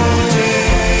beautiful day.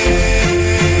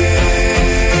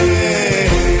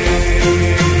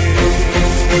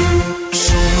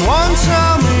 Someone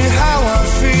tell me how I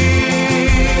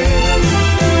feel.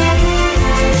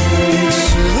 It's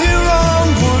silly wrong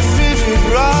but vivid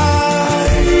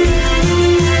right.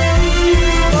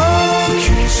 Oh,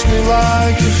 kiss me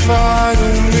like a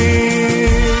final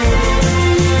meal.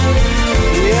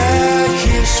 Yeah,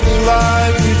 kiss me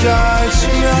like we die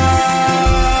tonight.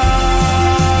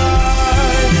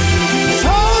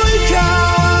 Holy cow,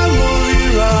 I love you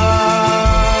right.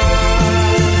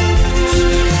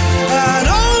 And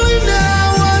only now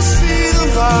I see the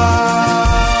light.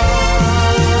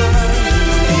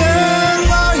 Yeah,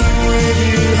 lying with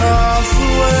you half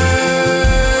away.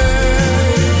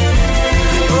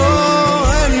 Oh,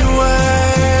 anyway,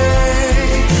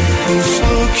 it's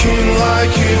looking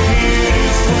like a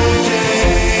beautiful day.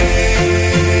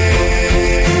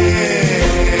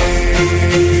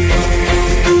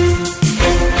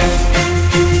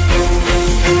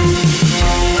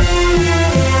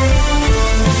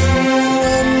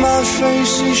 When my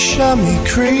face is chamois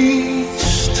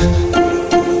creased,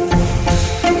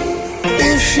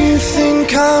 if you think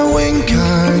I wink,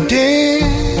 I did.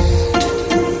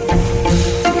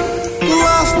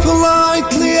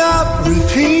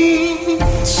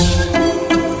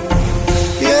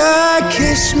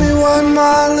 ask me what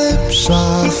my lips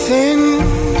are thin.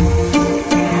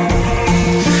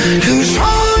 'Cause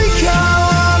holy cow,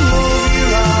 I love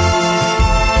your eyes,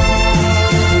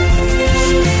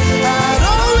 and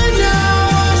only now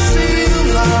I see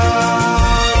the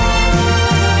light.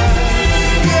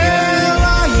 Yeah,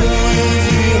 lying with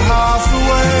you half the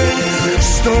way,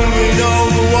 stumbling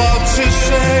over what to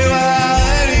say. Well,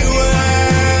 anyway,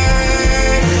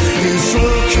 it's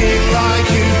looking like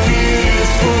a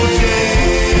beautiful day.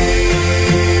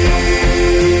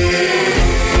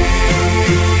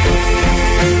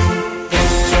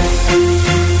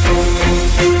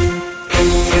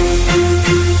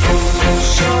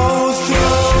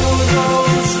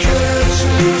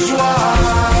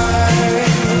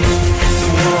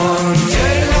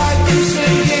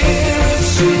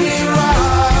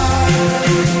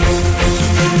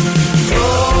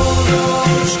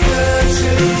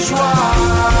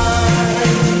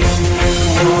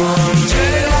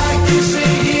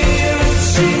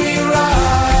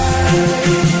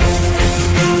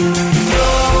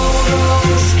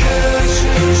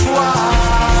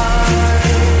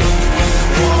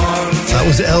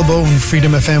 Elbow on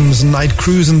Freedom FM's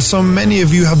Nightcruise, and so many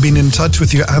of you have been in touch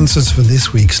with your answers for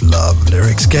this week's Love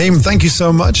Lyrics game. Thank you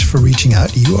so much for reaching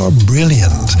out. You are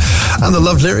brilliant. And the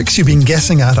love lyrics you've been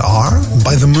guessing at are: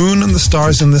 by the moon and the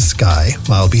stars in the sky,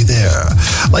 I'll be there.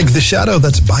 Like the shadow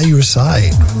that's by your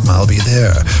side, I'll be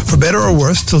there. For better or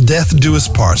worse, till death do us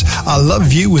part, I'll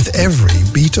love you with every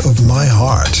beat of my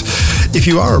heart. If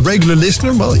you are a regular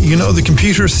listener, well, you know the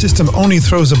computer system only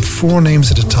throws up 4 names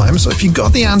at a time, so if you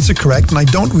got the answer correct and I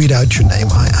don't read out your name,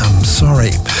 I am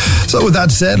sorry. So with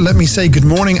that said, let me say good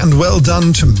morning and well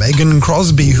done to Megan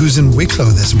Crosby, who's in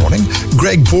Wicklow this morning,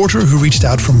 Greg Porter, who reached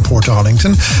out from Port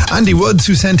Arlington, Andy Woods,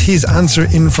 who sent his answer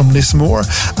in from Lismore,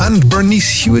 and Bernice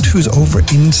Hewitt, who's over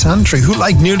in Santry, who,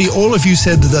 like nearly all of you,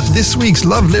 said that this week's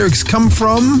love lyrics come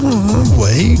from...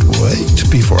 Wait,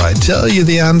 before I tell you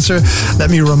the answer, let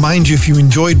me remind you, if you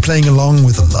enjoyed playing along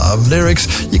with love lyrics,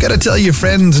 you gotta tell your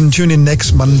friends and tune in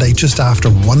next Monday just after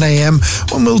 1 a.m.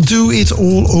 when we'll do it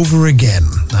all over again.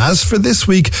 As for this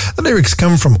week, the lyrics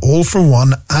come from All for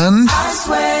One and... I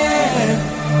swear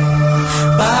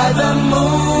by the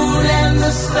moon and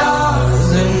the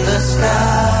stars in the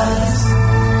skies,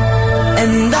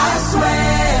 and I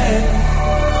swear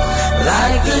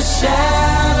like a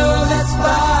shadow that's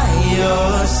by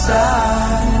your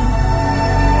side.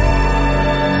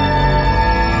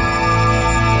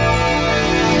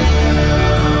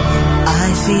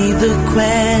 I see the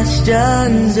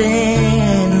questions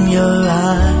in your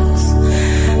eyes.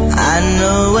 I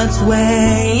know what's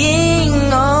weighing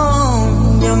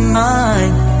on your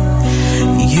mind.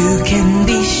 You can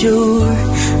be sure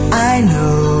I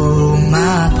know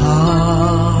my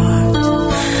part,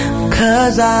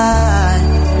 'cause I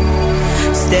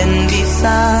stand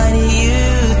beside you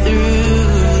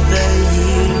through the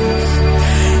years.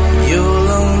 You'll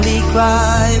only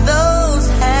cry those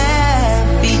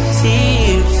happy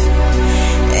tears.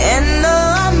 And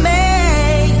though I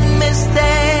make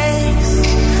mistakes,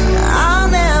 I'll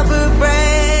never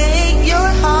break your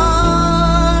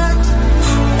heart.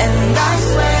 And I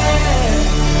swear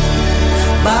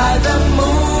by the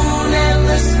moon and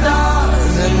the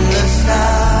stars in the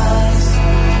skies,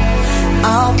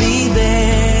 I'll be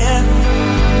there.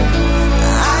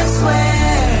 I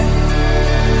swear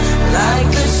like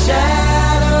the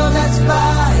shadow that's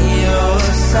by your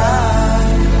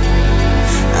side,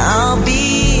 I'll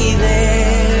be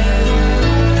there.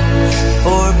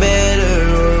 For better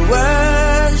or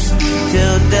worse,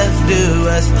 till death do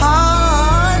us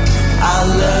part,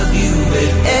 I'll love you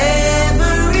with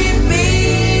every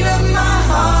beat of my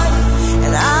heart.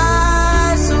 And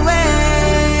I swear,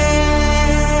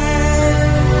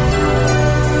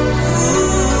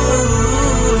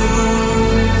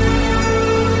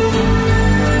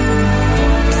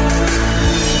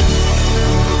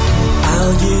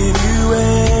 I'll give you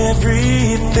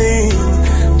everything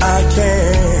I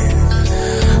can.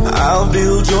 I'll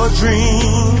build your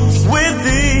dreams with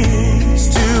these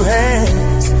 2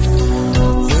 hands.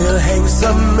 We'll hang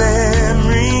some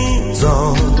memories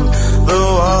on the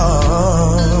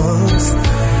walls.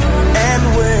 And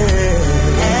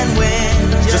when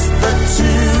just the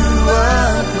 2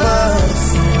 of us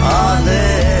are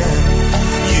there,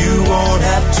 you won't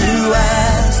have to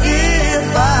ask if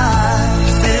I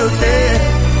still care.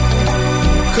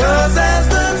 'Cause as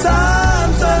the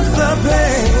time turns the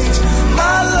page,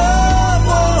 my love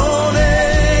won't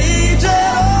age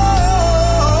at all.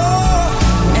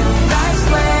 And I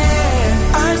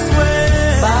swear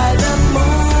by the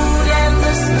moon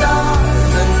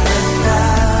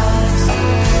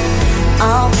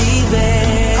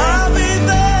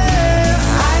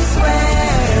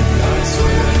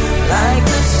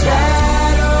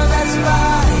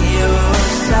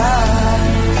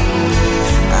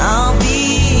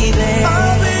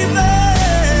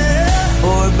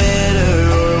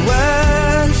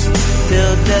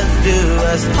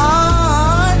trust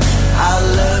heart. I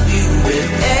love you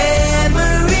with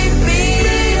every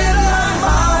beat of my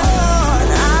heart.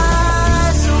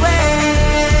 I swear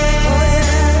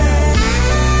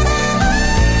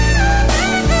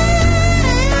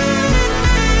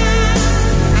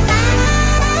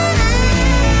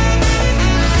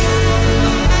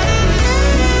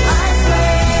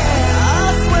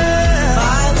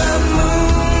by the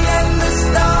moon and the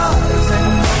stars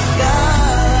and the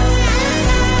sky,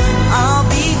 I'll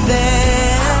be there.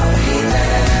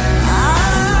 I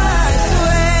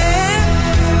swear,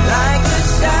 like the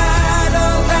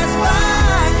shadow that's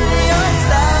by your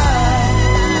side,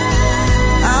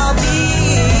 I'll be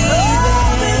there.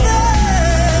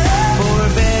 For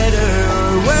better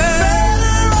or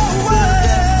worse, till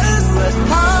death do us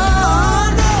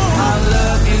part. I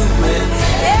love you with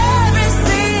every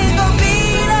single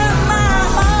beat of my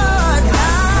heart.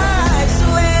 I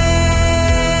swear.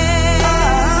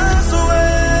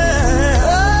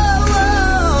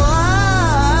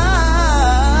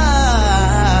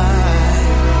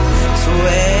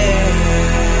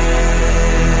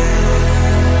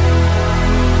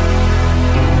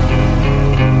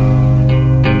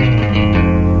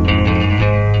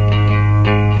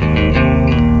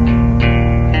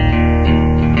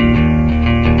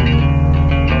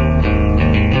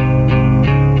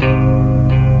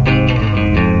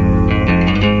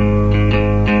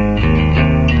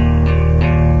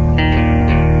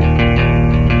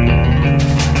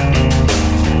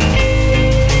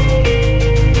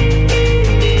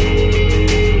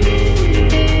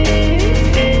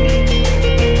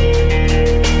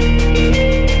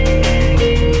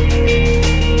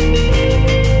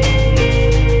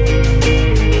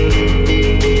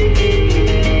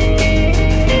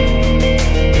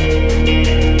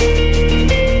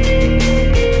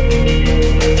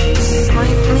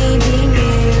 Slightly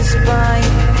bemused by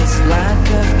his lack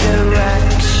of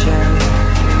direction.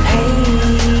 Hey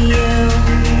you,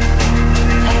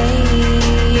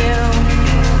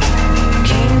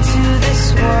 came to this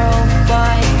world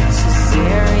by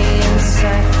cesarean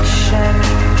section.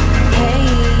 Hey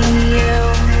you,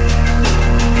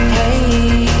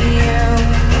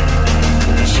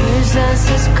 chooses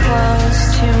his clothes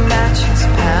to match his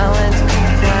palette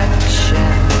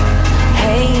complexion.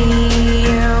 Hey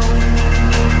you,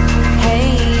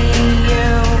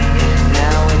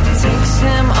 now it takes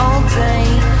him all day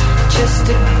just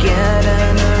to get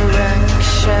an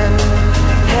erection.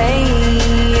 Hey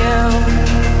you,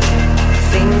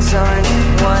 things aren't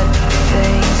what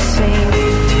they seem.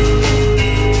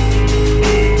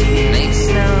 Makes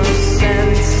no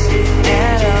sense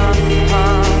at all.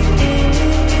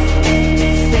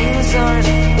 Things aren't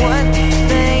what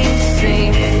they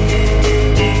seem.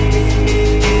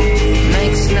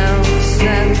 Makes no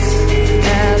sense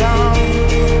at all.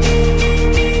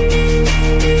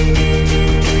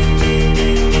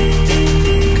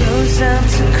 Goes out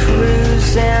to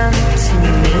cruise and to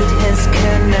meet his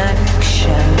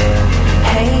connection.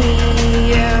 Hey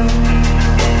you,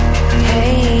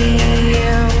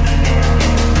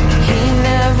 he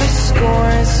never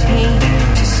scores, he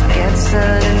just gets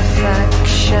an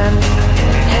infection.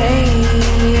 Hey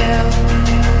you,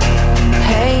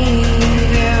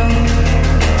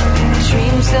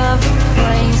 dreams of a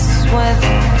place with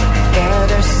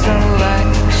better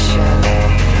selection.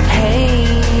 Hey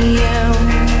you,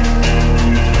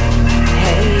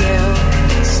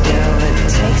 still it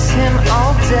takes him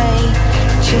all day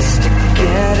just to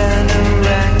get an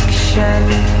erection.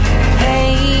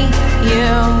 Hey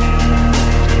you,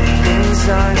 things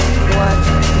aren't what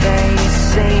they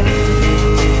seem.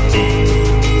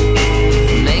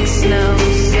 Makes no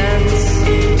sense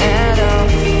at all.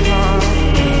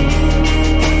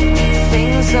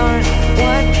 Things aren't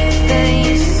what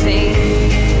they seem.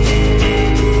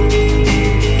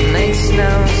 Makes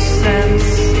no sense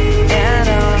at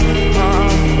all.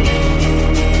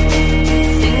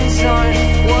 Things aren't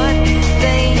what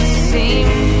they seem.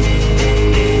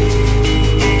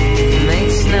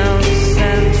 Makes no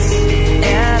sense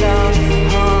at all.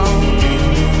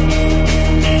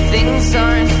 Things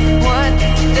aren't what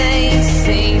they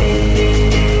seem.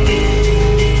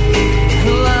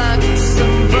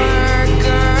 Luxembourger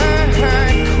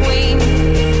queen,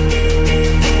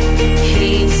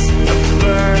 he's a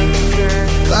burger.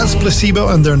 That's Placebo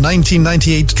and their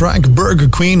 1998 track Burger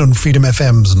Queen on Freedom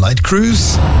FM's Night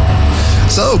Cruise.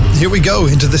 So, here we go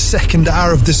into the second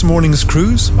hour of this morning's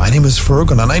cruise. My name is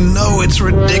Feargal, and I know it's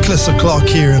ridiculous o'clock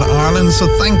here in Ireland, so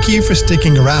thank you for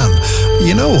sticking around. But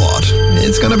you know what?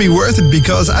 It's going to be worth it,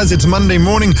 because as it's Monday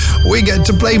morning, we get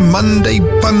to play Monday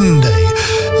Fun Day.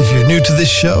 If you're new to this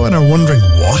show and are wondering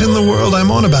what in the world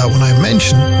I'm on about when I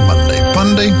mention Monday Fun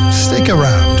Monday? Stick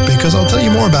around, because I'll tell you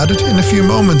more about it in a few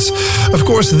moments. Of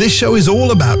course, this show is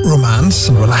all about romance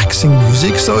and relaxing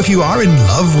music, so if you are in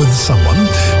love with someone,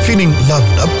 feeling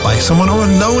loved up by someone, or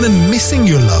alone and missing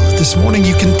your love this morning,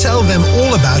 you can tell them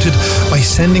all about it by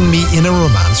sending me in a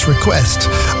romance request.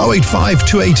 085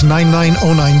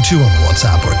 2899092 on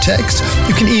WhatsApp or text.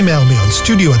 You can email me on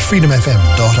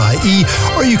studio@freedomfm.ie,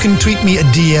 or you can tweet me a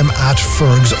DM at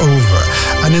FergsOver.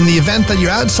 And in the event that you're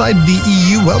outside the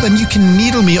EU, well, then you can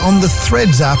needle me on the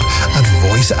Threads app at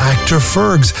Voice Actor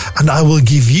Fergs, and I will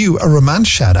give you a romance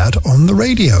shout out on the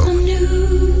radio. A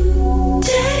new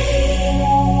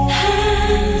day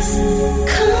has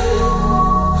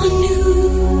come. A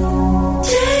new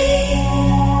day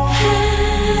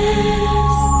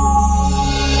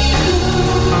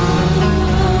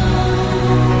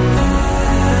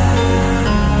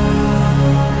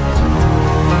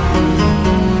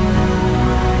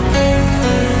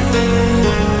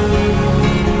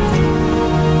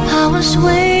I was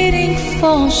waiting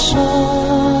for so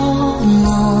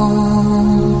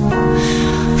long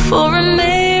for a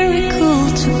miracle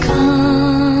to come.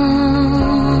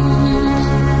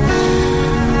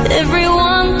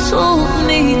 Everyone told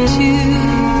me to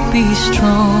be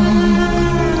strong,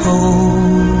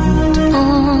 hold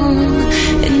on,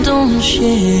 and don't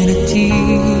shed a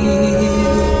tear.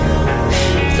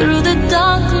 Through the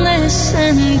darkness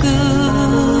and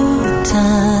good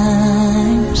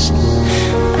times,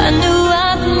 I knew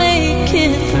I'd make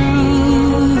it through,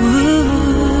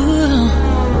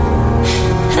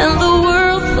 and the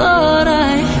world thought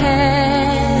I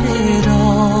had it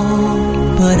all,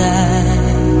 but I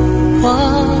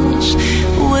was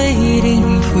waiting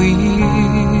for you.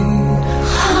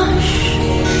 Hush,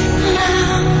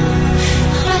 now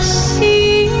I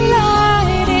see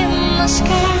light in the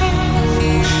sky.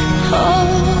 Oh,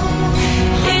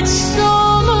 it's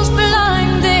almost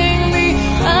blinding me.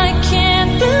 I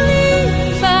can't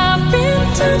believe I've been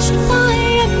touched by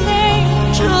an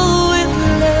angel with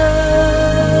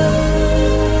love.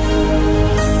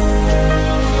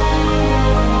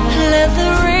 Let the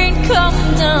rain come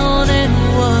down and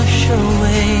wash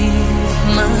away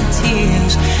my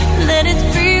tears. Let it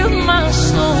fill my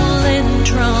soul and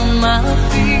drown my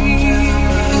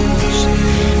fears.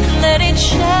 Let it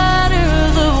shatter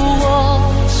the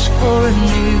walls for a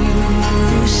new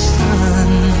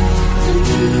sun. A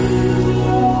new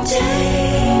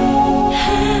day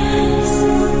has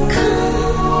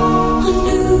come. A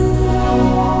new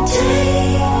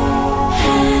day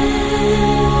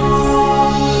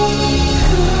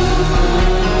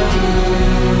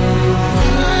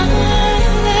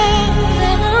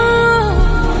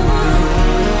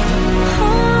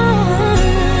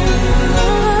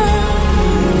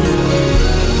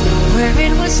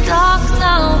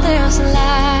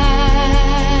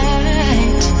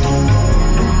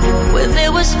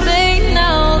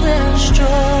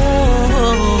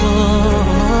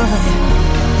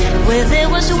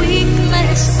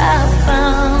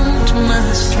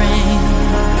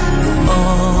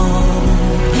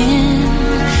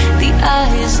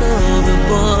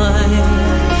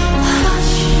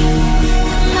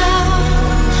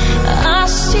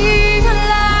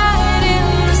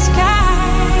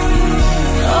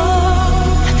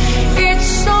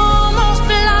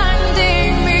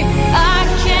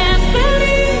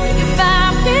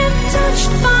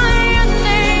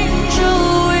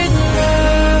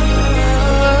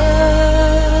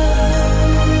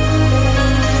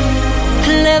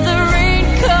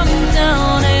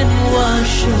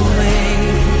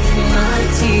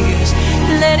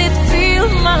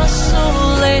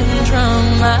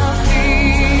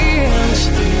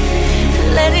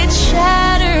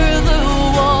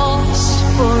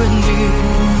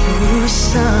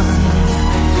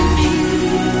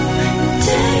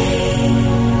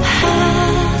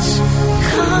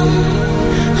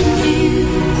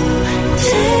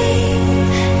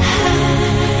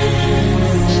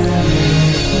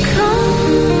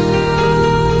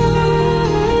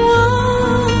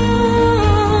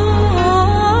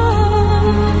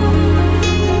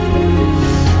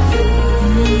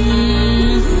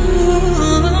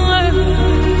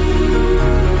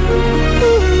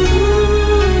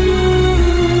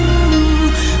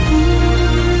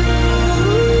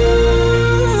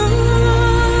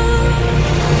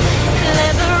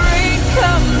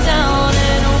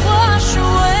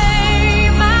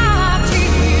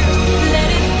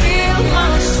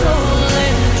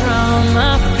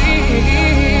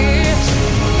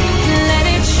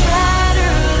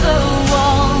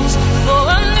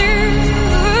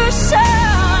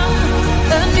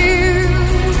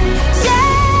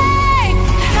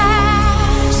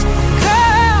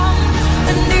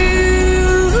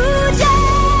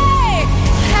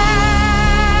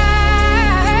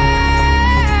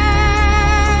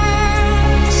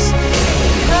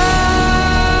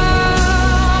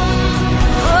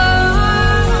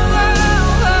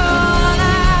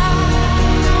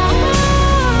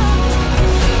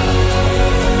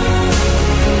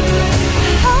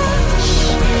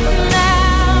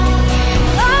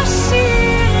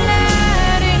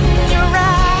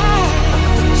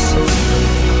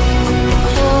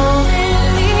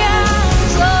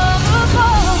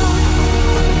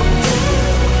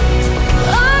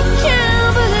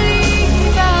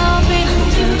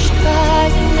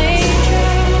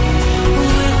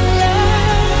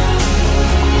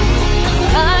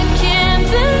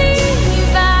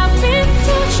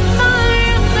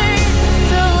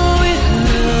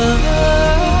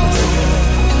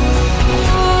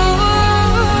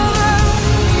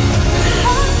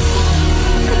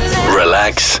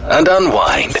and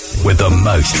unwind with the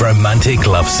most romantic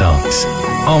love songs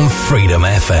on Freedom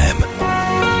FM.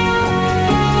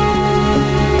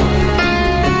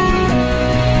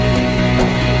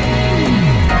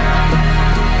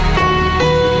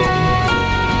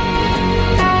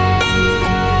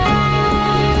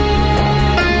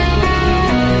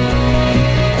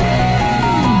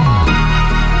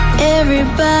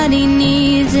 Everybody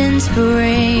needs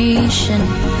inspiration.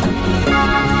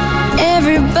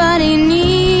 Everybody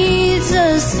needs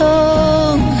a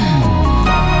song,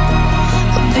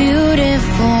 a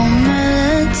beautiful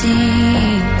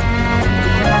melody.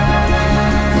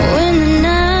 When the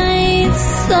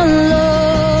nights are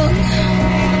long,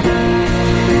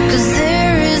 'cause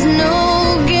there is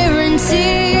no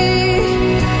guarantee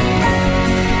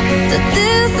that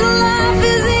this life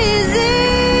is easy.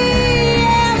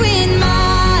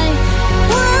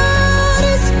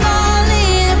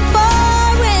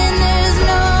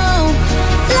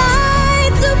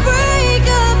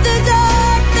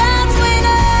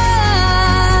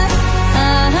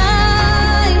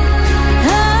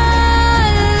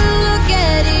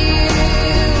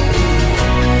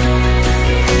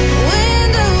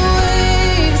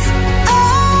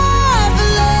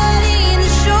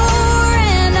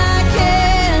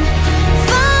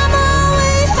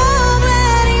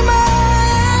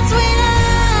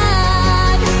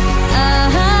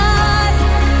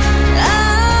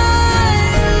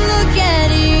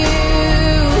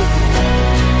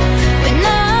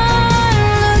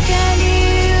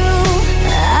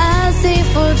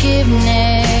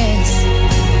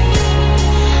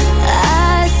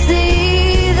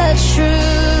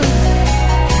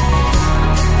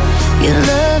 You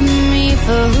love me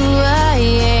for who I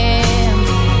am,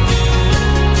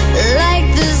 like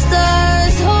the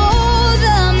stars hold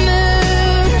the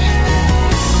moon,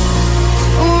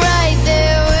 right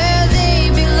there where they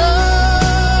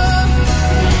belong.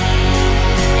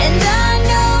 And I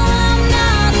know I'm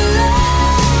not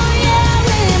alone. Yeah,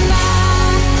 when my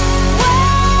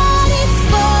world is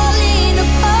falling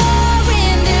apart,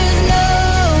 when there's no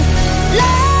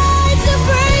light to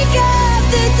break up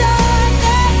the dark.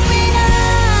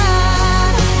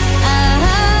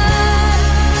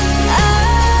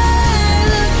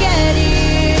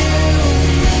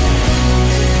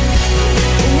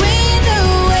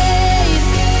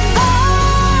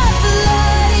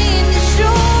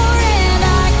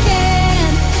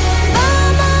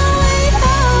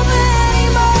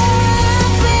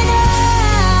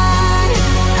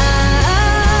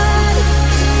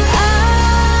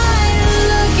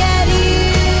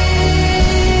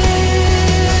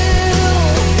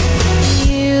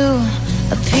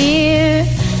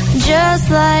 Just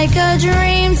like a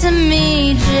dream to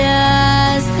me,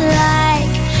 just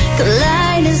like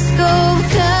kaleidoscope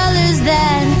colors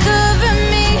that cover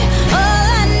me. All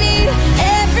I need,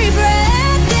 every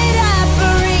breath that I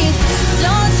breathe.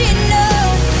 Don't you know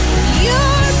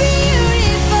you're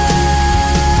beautiful?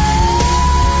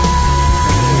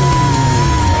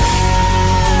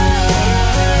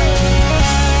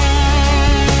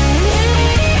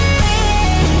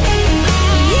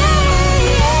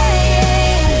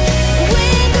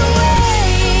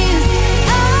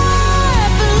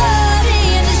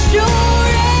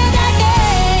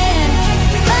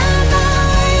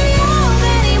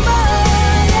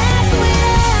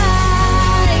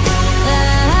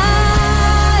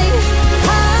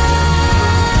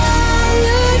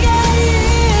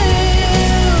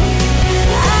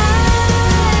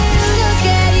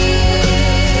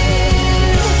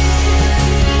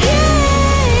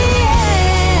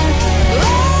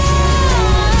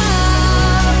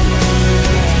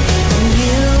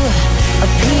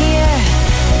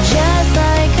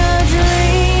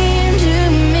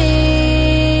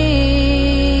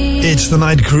 It's the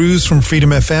Nightcruise from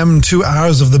Freedom FM, 2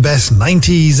 hours of the best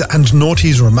 90s and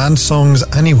noughties romance songs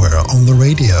anywhere on the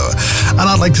radio. And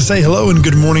I'd like to say hello and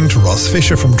good morning to Ross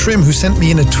Fisher from Trim, who sent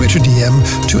me in a Twitter DM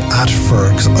to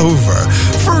 @FergsOver.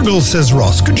 Feargal says,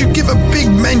 Ross, could you give a big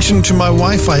mention to my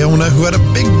wife Iona, who had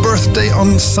a big birthday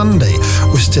on Sunday?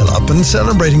 We're still up and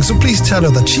celebrating, so please tell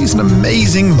her that she's an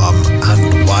amazing mum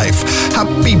and wife.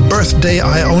 Happy birthday,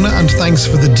 Iona, and thanks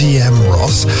for the DM,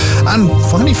 Ross. And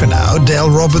finally for now, Dale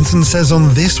Robinson says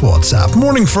on this WhatsApp,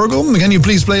 Morning Feargal, can you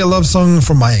please play a love song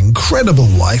for my incredible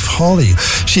wife Holly?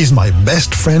 She's my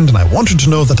best friend and I want her to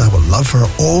know that I will love her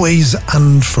always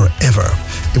and forever.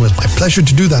 It was my pleasure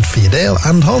to do that for you, Dale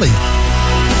and Holly.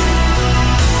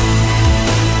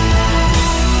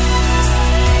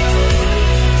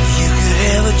 You could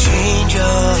ever change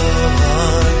your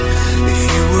heart if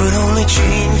you would only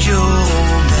change your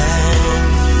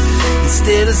mind.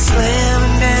 Instead of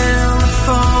slamming down the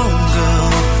phone, girl,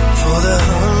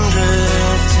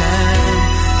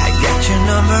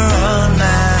 number on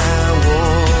my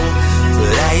wall,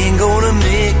 but I ain't gonna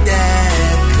make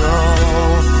that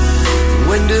call.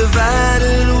 When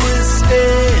divided we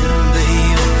stand,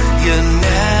 babe,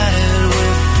 united we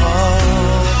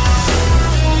fall.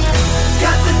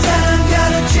 Got the time,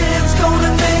 got a chance,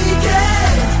 gonna make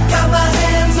it. Got my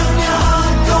hands on your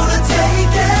heart, gonna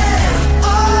take it.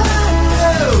 All I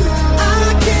know, I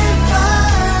can't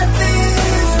fight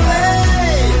this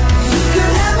way. You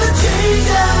could have a change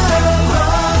of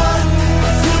heart,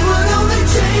 if you would only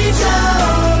change your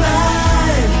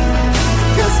mind.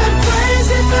 'Cause I'm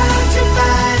crazy about you,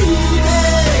 baby.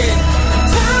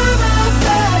 Time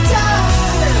after time,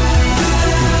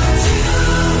 without you,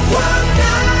 one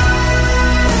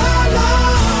night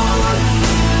alone.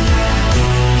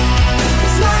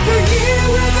 It's like a year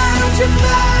without you,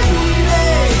 baby.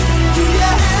 Do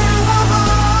you have a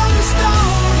heart of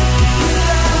stone?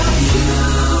 Without you,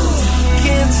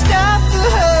 can't stop the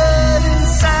hurt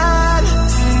inside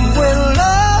when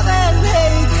love and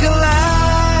hate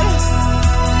collide.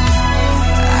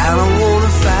 I don't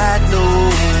wanna fight no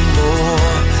more.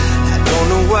 I don't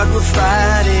know what we're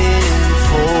fighting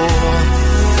for.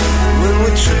 When we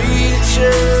treat each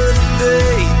other,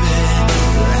 baby,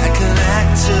 like an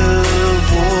act of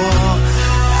war.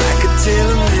 I could tell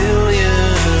a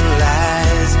million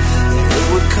lies, and it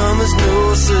would come as no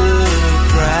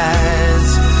surprise.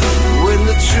 When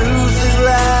the truth is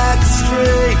like a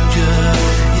stranger,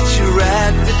 hits you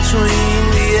right between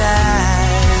the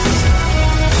eyes.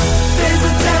 There's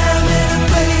a time and a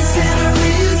place and a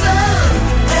reason,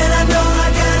 and I know I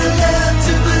gotta love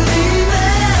to believe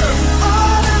in.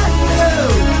 All I know,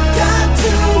 got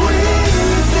to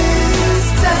win this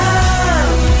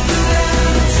time.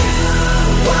 Without you,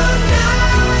 one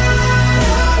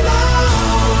night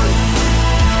alone.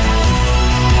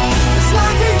 It's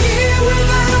like a year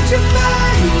without you,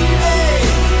 baby.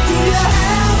 Do you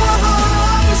have a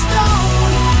heart of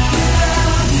stone?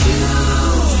 Without you,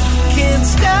 can't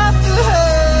stop the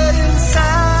hurt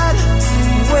inside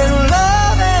when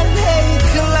love and hate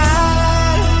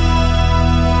collide.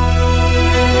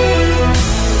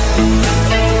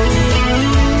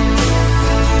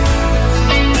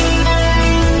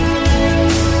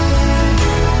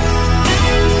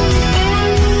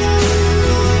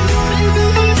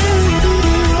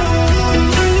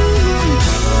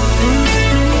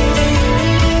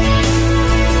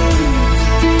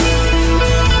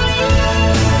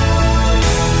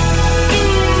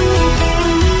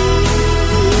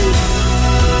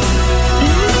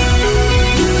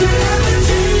 You could have a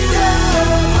change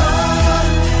of heart,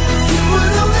 if you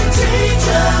would only change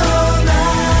your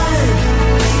mind.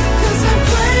 'Cause I'm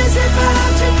crazy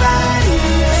about you, baby.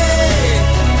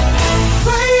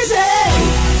 Crazy,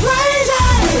 crazy.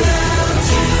 Without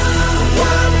you,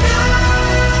 one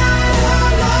night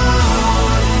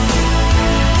alone.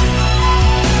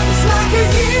 It's like a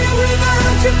year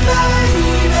without you,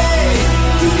 baby.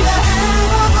 Do you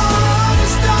have a heart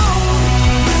of stone?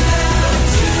 Without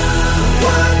you,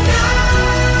 one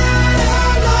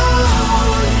night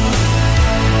alone.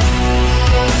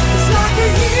 It's like a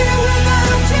year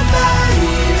without you,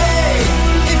 baby.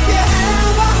 If you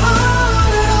have a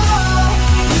heart at all.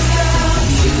 Without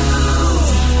you,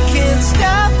 can't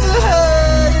stop the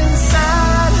hurt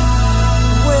inside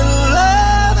when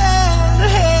love and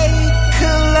hate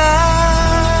collide.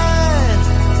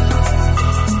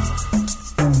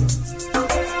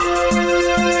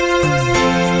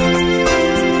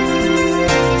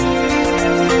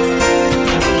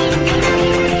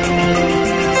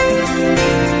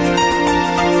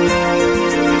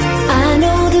 I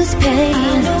know this pain.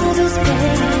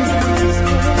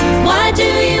 Why do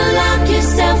you lock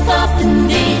yourself up in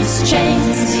these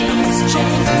chains?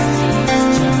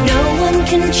 No one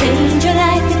can change your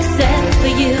life except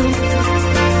for you.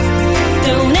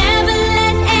 Don't ever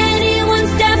let anyone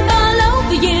step all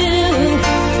over you.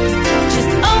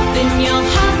 Just open your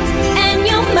heart and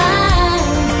your mind.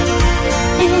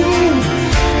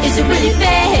 Is it really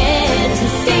fair to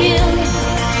feel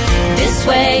this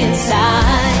way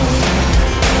inside?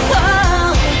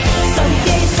 Whoa.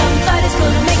 Someday somebody's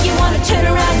gonna make you wanna turn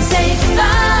around and say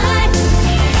goodbye.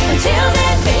 Until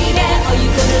then, baby, are you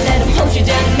gonna let them hold you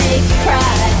down and make you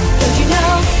cry? Don't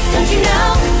you know,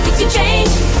 things will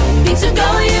change, things will go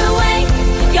your way.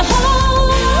 You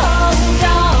hold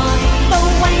on for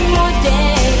one more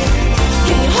day.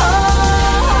 Can you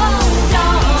hold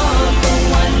on for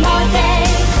one more day?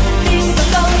 Things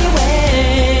will go your way.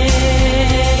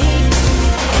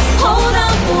 Hold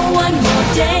on for one more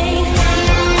day.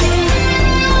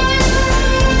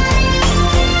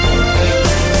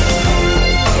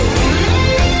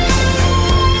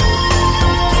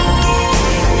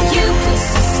 You could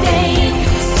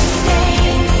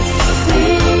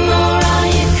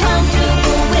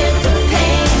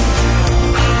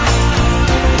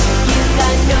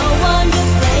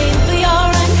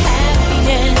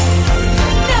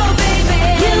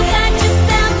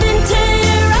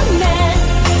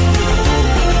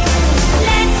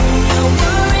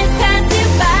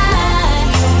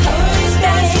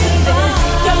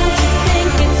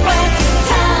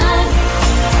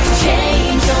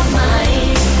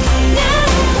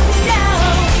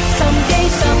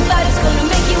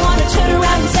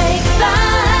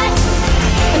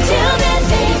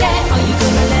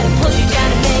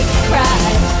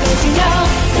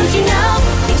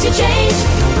things will change,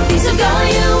 things will go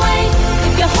your way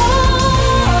if you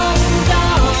hold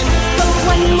on for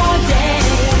one more day.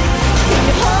 If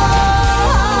you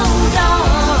hold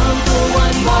on for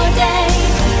one more day,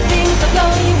 things will go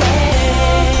your way.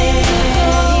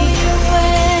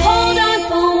 Hold on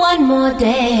for one more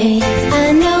day.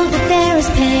 I know that there is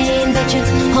pain, but you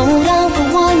hold on for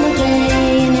one more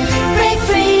day and you break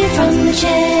free from the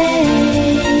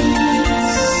chains.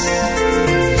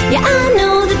 Yeah, I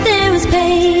know that there is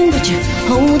pain, but you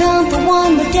hold on for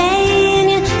one more day and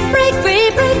you break free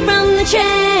from the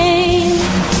chains.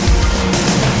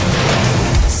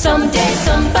 Someday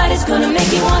somebody's gonna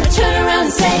make you wanna turn around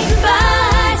and say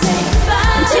goodbye, say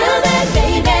goodbye. Until then,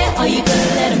 baby, are you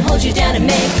gonna let him hold you down and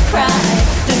make you cry?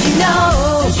 Don't you know,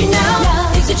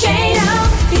 things will change,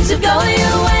 things will go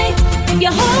your way if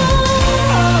you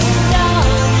hold on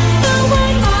for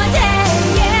one more day,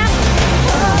 yeah.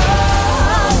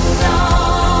 Hold on.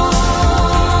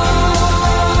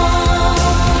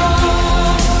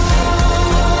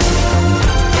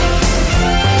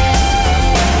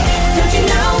 Don't you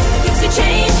know, things will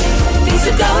change, things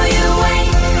will go your way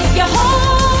if you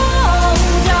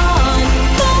hold on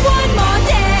for one more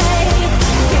day.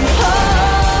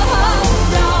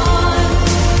 Hold on.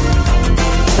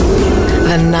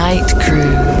 The Night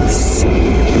Cruise.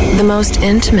 The most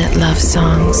intimate love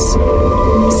songs.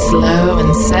 Slow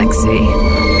and sexy.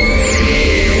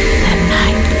 The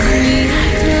Night Cruise.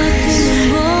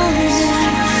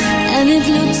 And it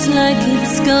looks like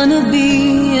it's gonna be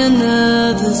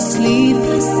another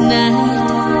sleepless night.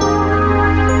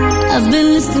 I've been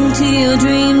listening to your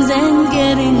dreams and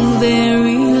getting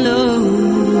very low,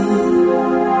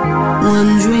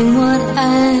 wondering what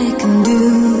I can do.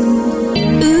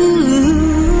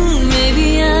 Ooh, maybe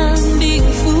I'm being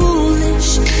foolish,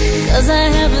 'cause I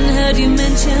haven't heard you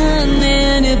mention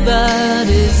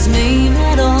anybody's name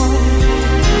at all.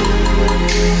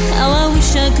 How I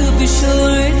wish I could be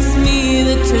sure it's me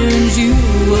that turns you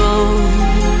on.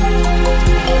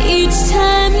 Each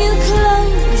time you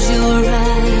close your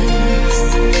eyes,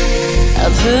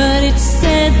 I've heard it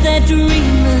said that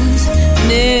dreamers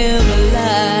never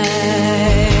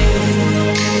lie.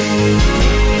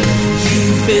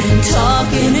 You've been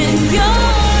talking in your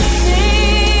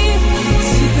sleep,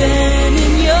 sleeping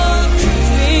in your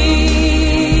dreams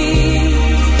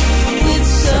with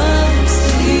some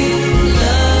sweet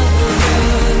lover,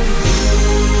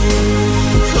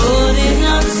 holding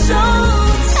on so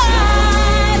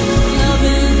tight,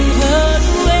 loving her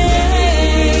the way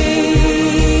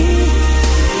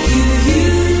you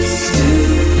used to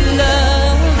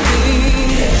love me.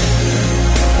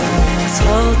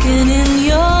 Talking in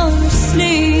your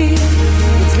sleep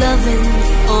with loving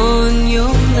on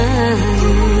your mind.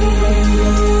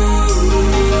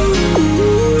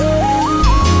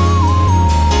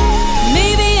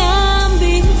 Maybe I'm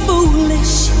being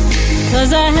foolish,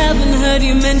 'cause I haven't heard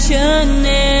you mention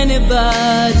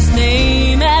anybody's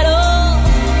name at all.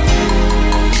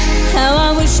 How I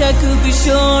wish I could be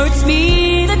sure it's me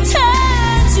that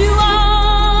turns you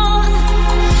on.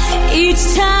 Each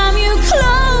time you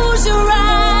close your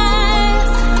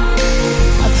eyes,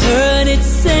 I've heard it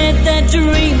said that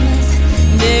dreamers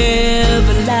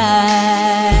never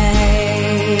lie.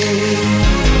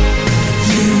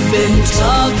 You've been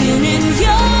talking in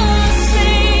your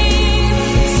sleep,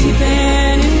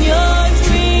 sleeping in your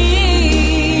dreams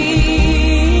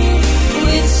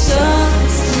with some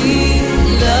sweet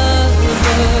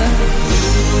lover,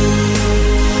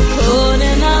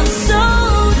 holding on so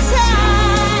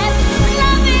tight,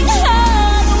 loving her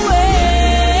the way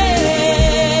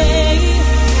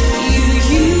you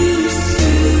used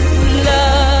to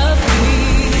love me.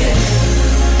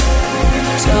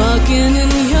 Talking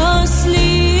in your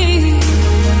sleep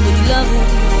with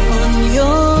loving on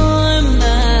your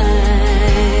mind.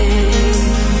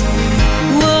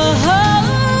 Whoa.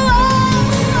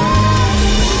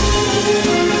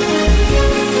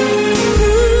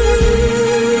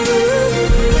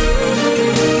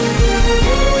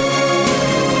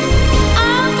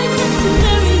 I've been getting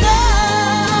very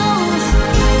low.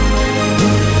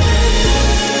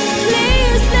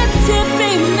 Please let it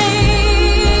be me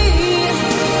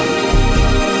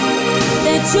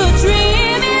that you're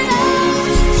dreaming of,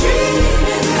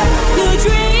 you're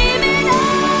dreaming of.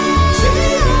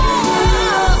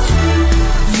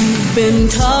 You've been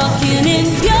talking in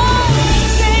your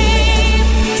sleep,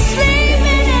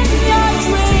 sleeping in your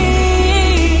dreams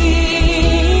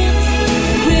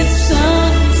with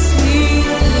some sweet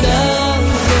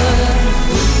lover,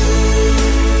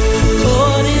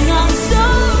 holding on so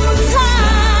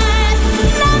tight,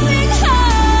 loving her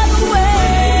the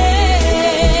way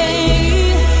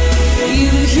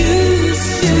you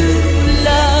used to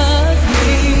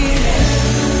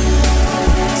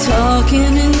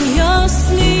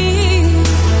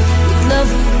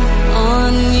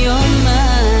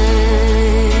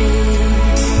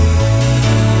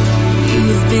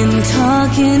been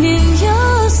talking in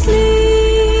your sleep.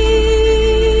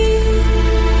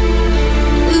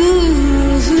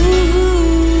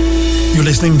 You're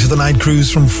listening to the Night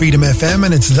Cruise from Freedom FM,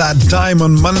 and it's that time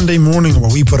on Monday morning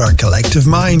where we put our collective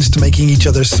minds to making each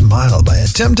other smile by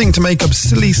attempting to make up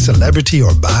silly celebrity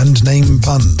or band name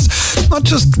puns. Not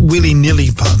just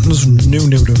willy-nilly puns.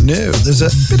 No. There's a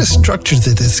bit of structure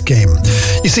to this game.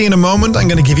 You see, in a moment, I'm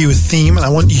going to give you a theme, and I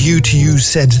want you to use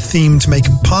said theme to make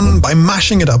a pun by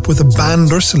mashing it up with a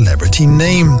band or celebrity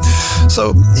name.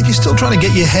 So, if you're still trying to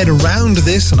get your head around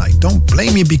this, and I don't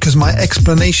blame you because my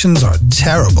explanations are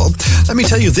terrible, let me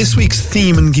tell you this week's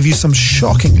theme and give you some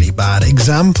shockingly bad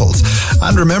examples.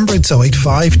 And remember, it's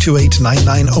 085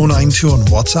 2899092 on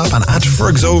WhatsApp and at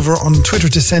Feargal on Twitter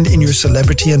to send in your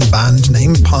celebrity and band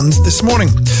name puns this morning.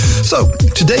 So,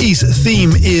 today's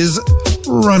theme is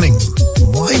running.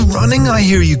 Why running, I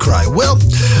hear you cry? Well,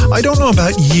 I don't know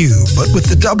about you, but with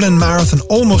the Dublin Marathon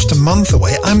almost a month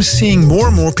away, I'm seeing more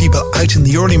and more people out in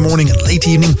the early morning and late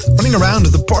evening running around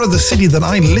the part of the city that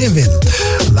I live in.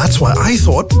 And that's why I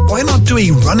thought, why not do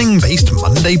a running-based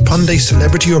Monday Punday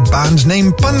celebrity or band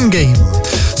name pun game?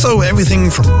 So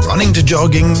everything from running to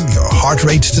jogging, your heart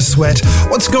rate to sweat,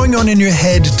 what's going on in your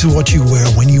head to what you wear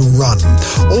when you run.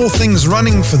 All things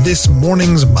running for this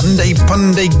morning's Monday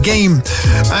Punday game.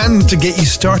 And to get you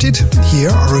started,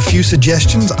 here are a few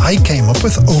suggestions I came up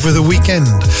with over the weekend.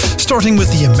 Starting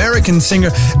with the American singer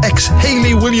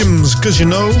Hayley Williams, because you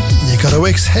know, you gotta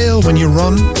exhale when you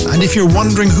run. And if you're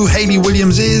wondering who Hayley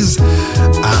Williams is,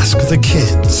 ask the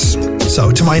kids.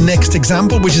 So to my next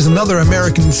example, which is another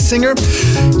American singer,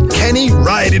 Kenny,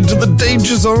 right into the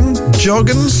danger zone,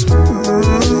 joggins.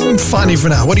 Funny for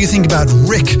now. What do you think about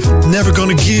Rick, never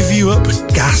gonna give you up,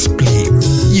 Gasply?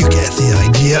 You get the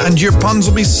idea, and your puns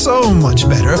will be so much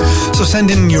better. So send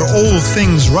in your all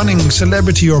things running,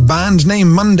 celebrity or band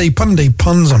name Monday Punday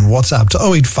puns on WhatsApp to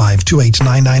 085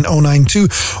 2899092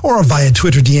 or via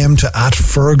Twitter DM to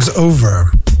 @Feargal.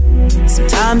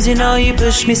 Sometimes you know you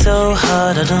push me so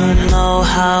hard, I don't know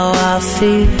how I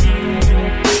feel.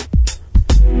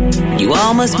 You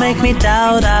almost make me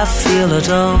doubt I feel at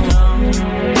all.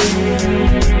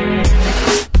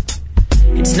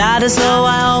 It's not as though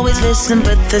I always listen,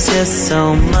 but there's just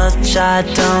so much I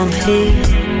don't hear.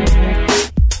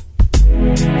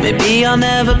 Maybe I'll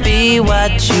never be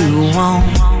what you want.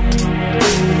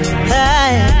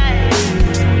 Hey,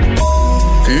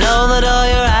 I know that all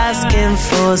you're asking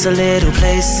for is a little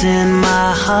place in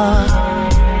my heart,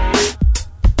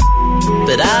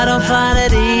 but I don't find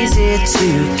it easy to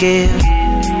give.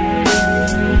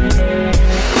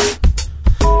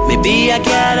 Maybe I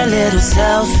get a little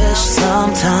selfish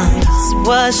sometimes.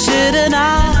 Why shouldn't I?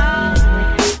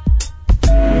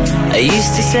 I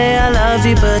used to say I love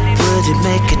you, but would it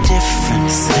make a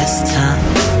difference this time?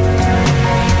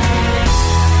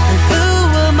 And who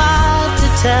am I to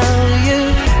tell you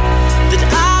that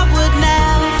I would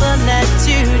never let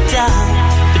you down?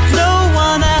 But no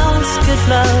one else could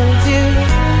love you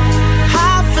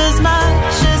half as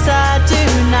much as I do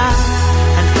now.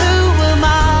 And who am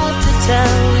I to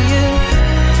tell you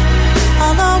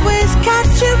I'll always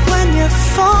catch you when you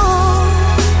fall?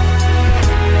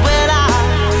 Well,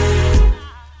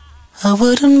 I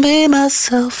wouldn't be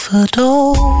myself at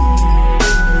all.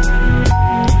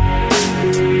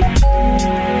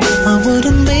 I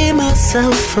wouldn't be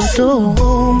myself at all.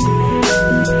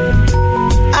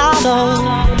 At all.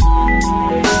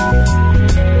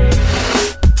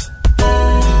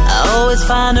 I always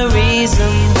find a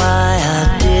reason why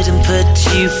I didn't put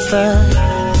you first.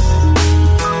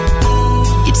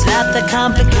 It's not that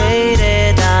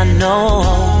complicated, I know.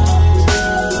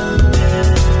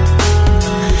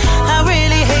 I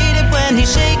really hate it when you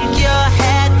shake your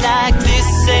head like this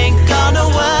ain't gonna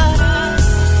work.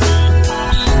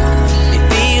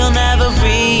 Maybe you'll never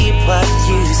reap what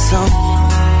you sow.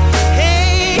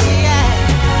 Hey, yeah.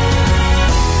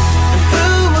 And who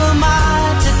am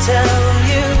I to tell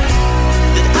you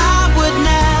that I would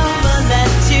never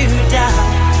let you down?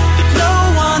 That no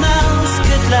one else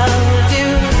could love you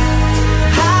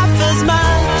half as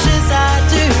much as I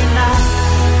do now.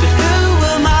 But who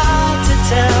am I to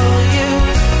tell you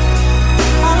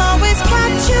I'll always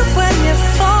catch you when you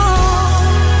fall?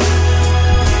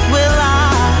 Well,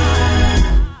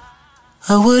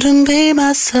 I wouldn't be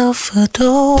myself at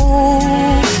all.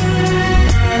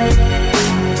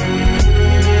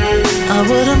 I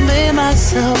wouldn't be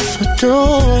myself at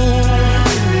all.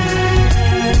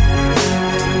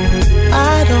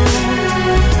 I don't.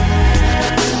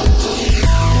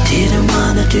 Didn't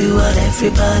wanna do what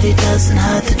everybody does and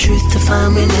hide the truth. truth to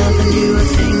find we never knew a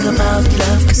thing about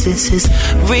love. Cause this is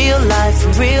real life,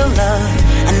 real love.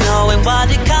 And knowing what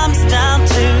it comes down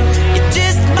to, it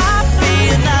just might be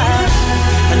enough.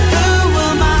 And who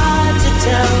am I to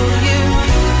tell you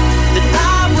that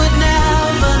I would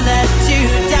never let you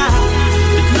down,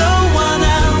 that no one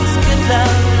else could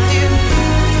love you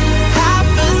half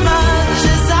as much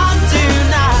as I do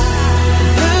now.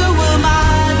 Who am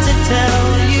I to tell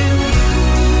you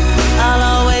I'll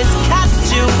always catch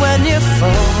you when you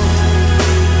fall?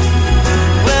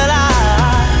 Well,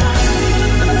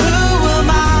 who am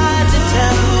I to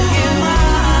tell you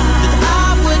that I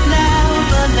would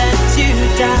never let you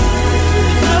down,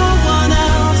 that no one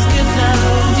else could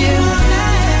love you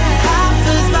half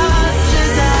as much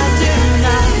as I do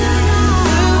now?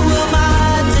 Who am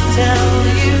I to tell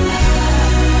you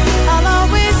I'll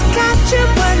always catch you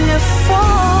when you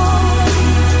fall?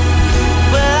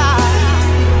 Well,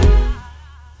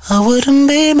 I wouldn't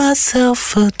be myself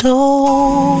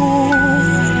adored.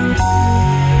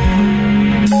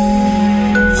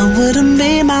 I wouldn't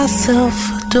be myself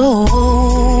adored.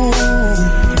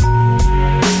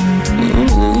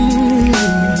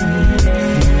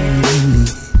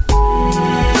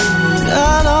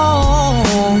 At all.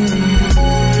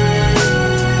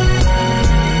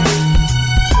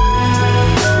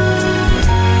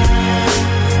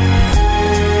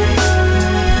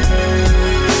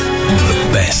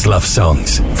 Best love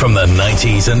songs from the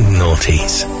 90s and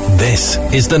noughties. This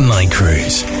is the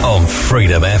Nightcruise on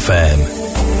Freedom FM.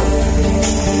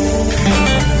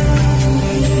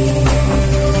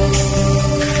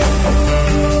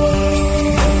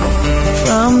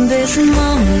 From this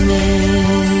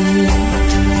moment,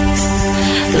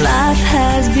 life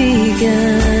has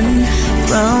begun.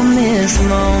 From this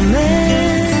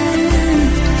moment,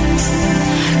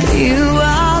 you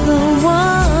are the one.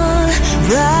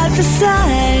 Right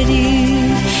beside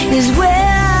you is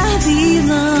where I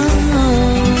belong.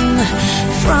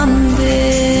 From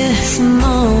this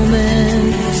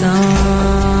moment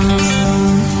on,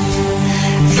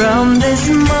 from this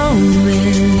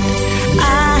moment,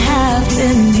 I have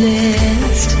been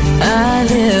blessed. I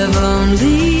live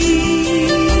only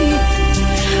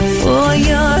for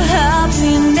your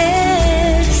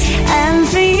happiness and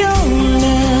for your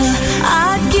love.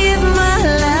 I'd give my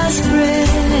last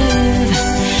breath.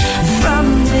 From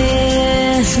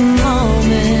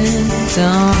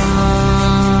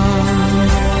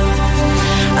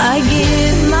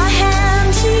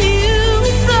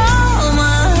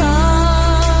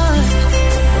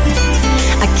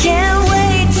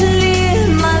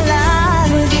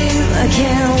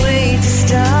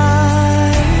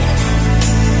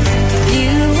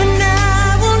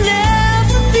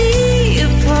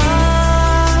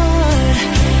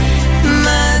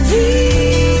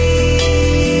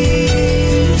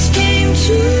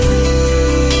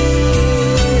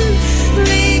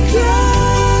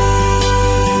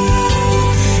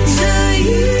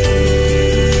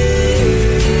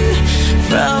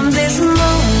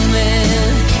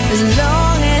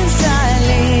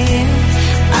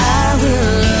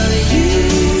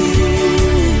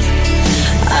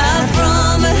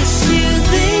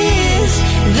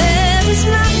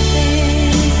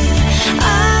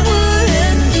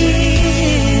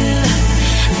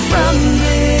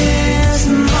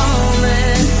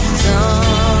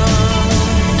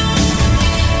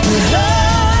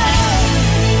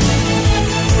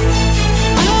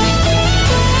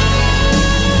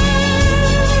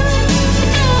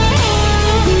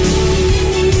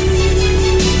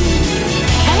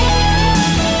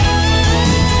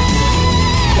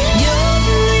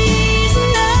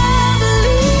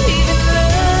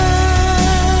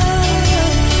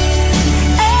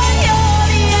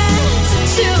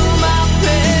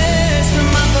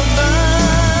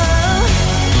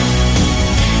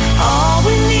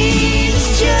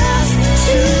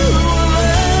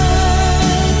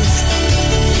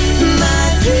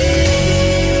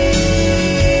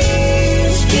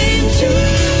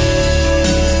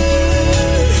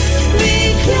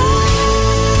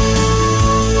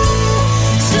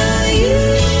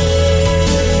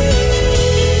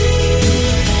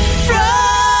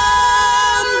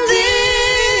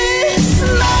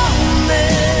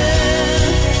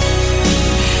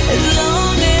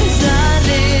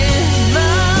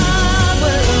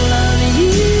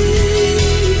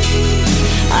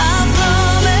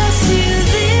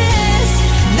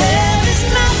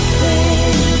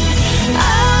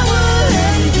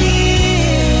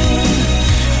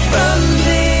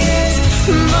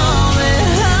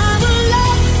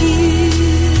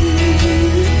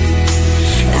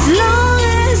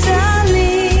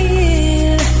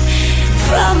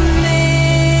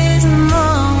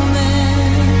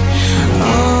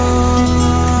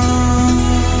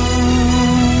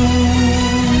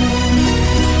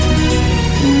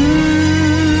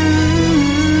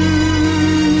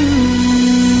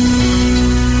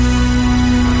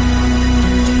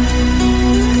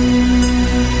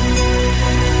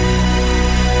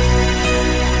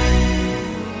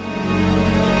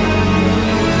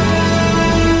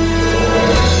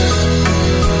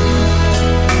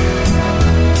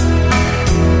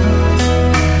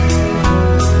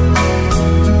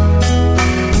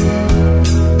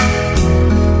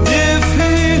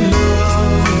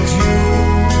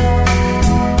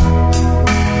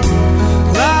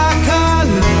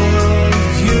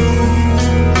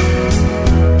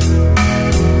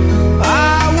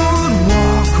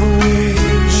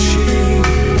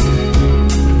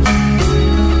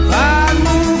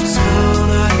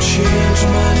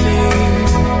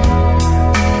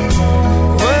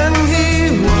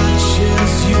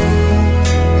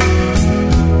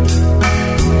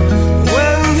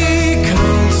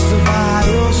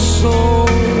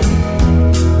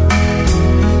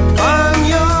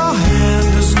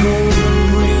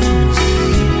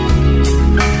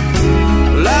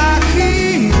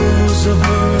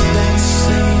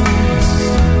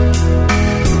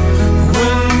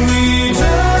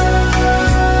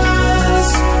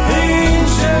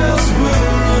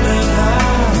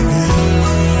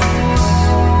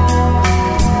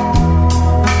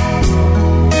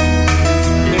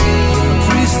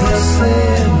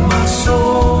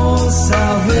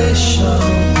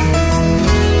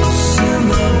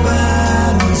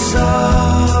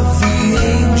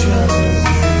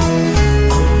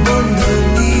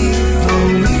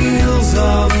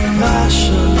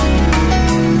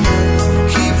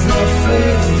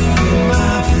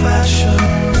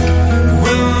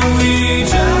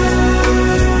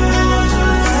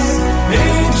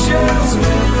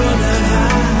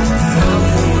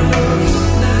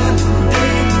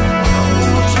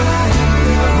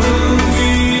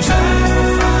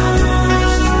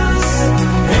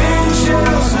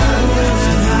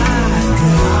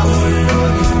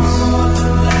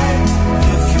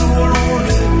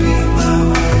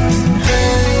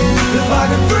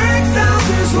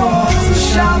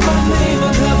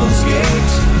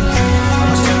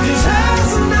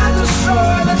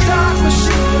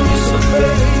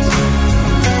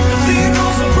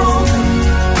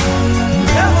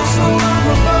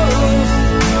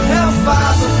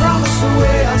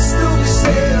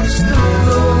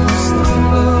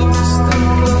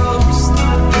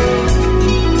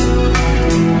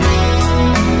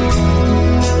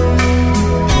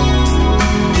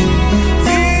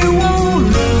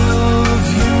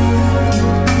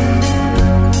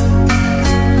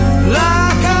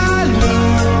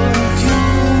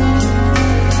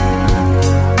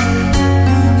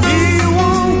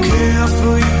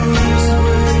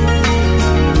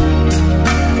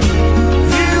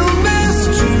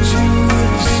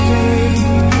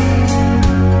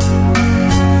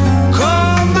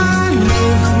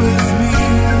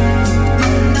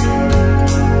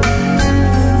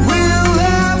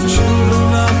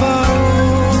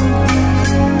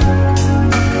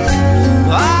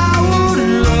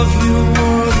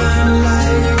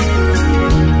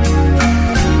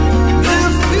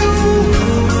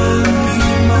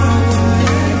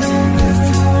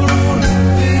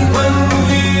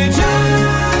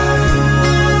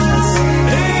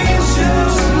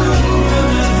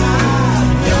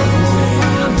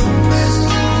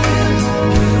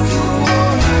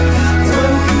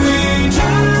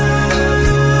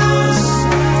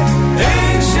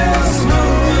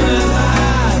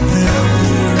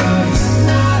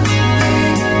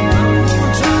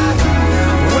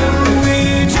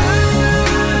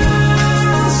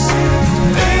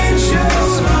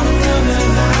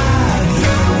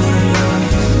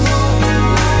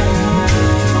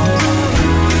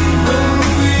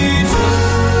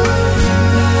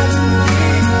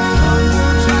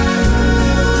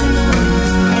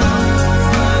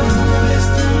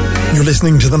You're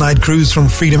listening to the Night Cruise from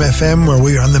Freedom FM, where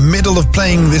we are in the middle of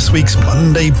playing this week's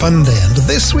Monday Pun Day. And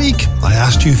this week, I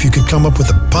asked you if you could come up with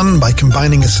a pun by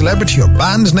combining a celebrity or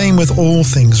band name with all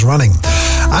things running.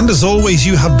 And as always,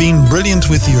 you have been brilliant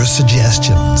with your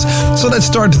suggestions. So let's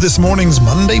start this morning's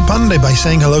Monday Pun Day by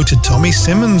saying hello to Tommy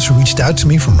Simmons, who reached out to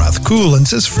me from Rathcoole and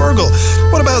says, Feargal,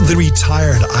 what about the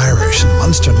retired Irish in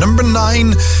Munster? Number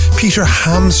 9, Peter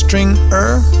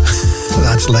Hamstringer.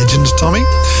 That's legend, Tommy.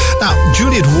 Now,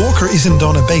 Juliet Walker isn't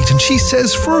on a bait, and she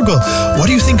says, Feargal, what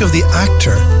do you think of the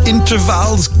actor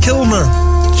Intervals Kilmer?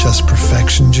 Just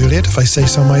perfection, Juliet, if I say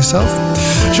so myself.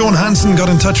 Sean Hansen got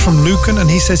in touch from Lucan, and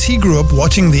he says he grew up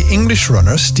watching the English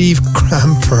runner Steve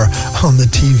Cramper on the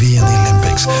TV in the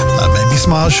Olympics. That made me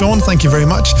smile, Sean. Thank you very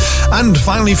much. And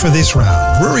finally for this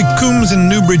round, Rory Coombs in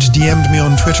Newbridge DM'd me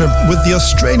on Twitter with the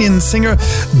Australian singer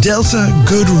Delta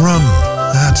Good Rum.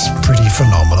 That's pretty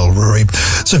phenomenal, Rory.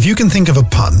 So if you can think of a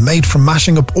pun made from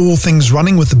mashing up all things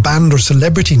running with the band or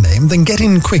celebrity name, then get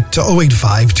in quick to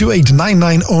 085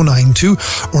 2899092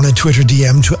 or on a Twitter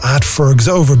DM to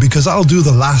 @FergsOver, because I'll do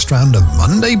the last round of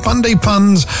Monday Pun Day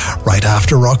puns right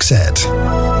after Roxette.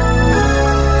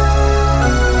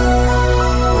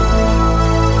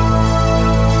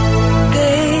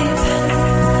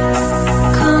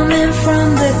 From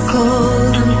the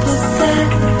cold and put that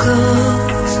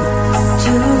coat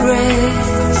to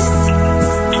rest.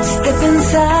 Step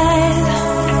inside,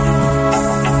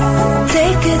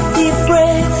 take a deep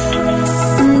breath,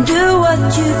 and do what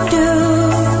you do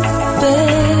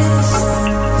best.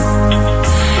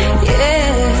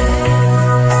 Yeah,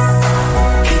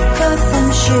 kick off them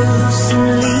shoes and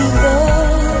leave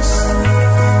those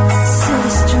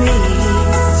silly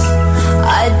streets. I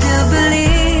do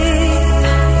believe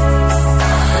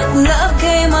love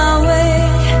came our way,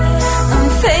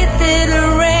 and fate did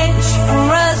arrange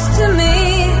for us to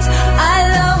meet. I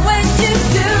love when you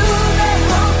do that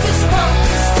hocus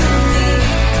pocus to me.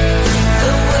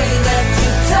 The way that you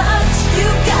touch, you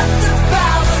got the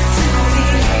power to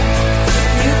heal.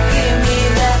 You give me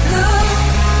that look,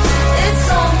 it's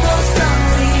almost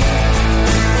unreal.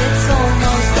 It's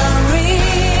almost unreal.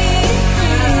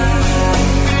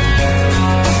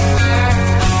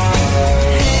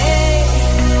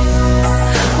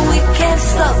 We can't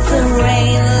stop the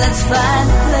rain, let's find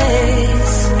a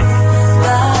place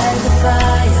by the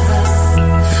fire.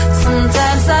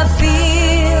 Sometimes I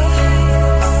feel,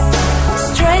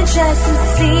 strange as it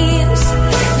seems,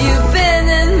 you've been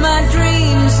in my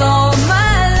dreams all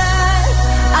my life.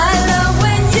 I love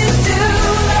when you do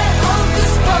that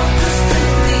hocus pocus to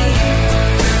me.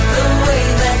 The way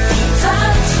that you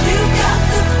touch, you got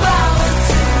the power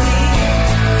to heal.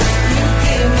 You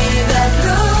give me that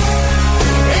look,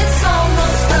 it's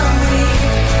almost unreal.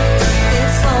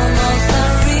 It's almost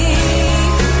unreal.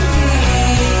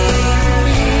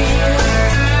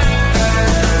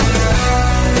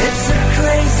 It's a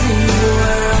crazy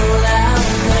world out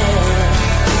there.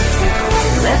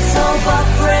 Let's hope our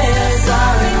prayers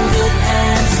are in good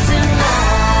hands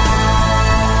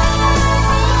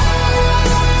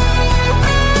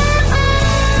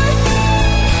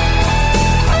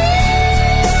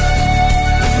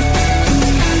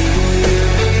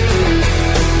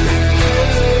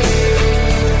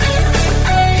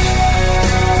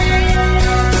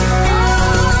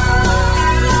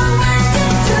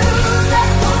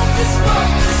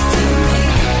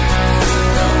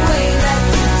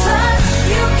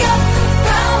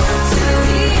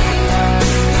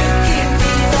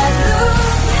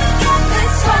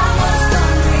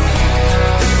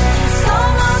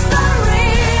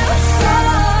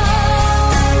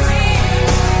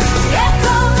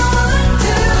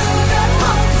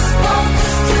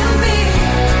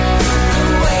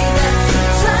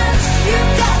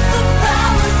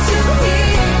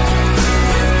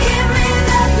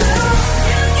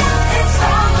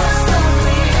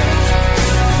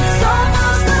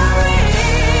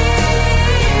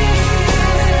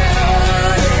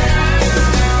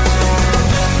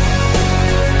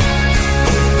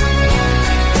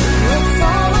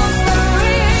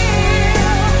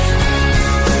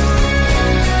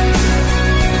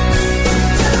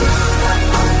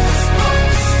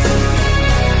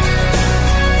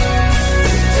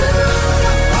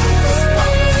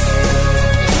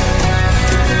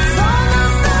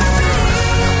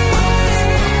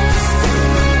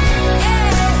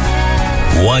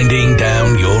Winding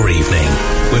down your evening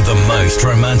with the most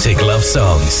romantic love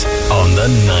songs on the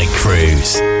Night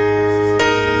Cruise.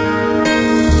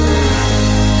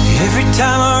 Every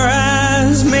time our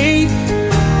eyes meet,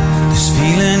 this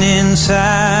feeling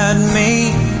inside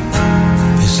me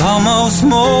is almost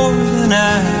more than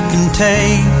I can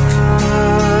take.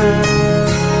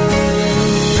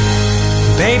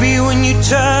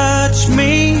 touch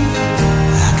me,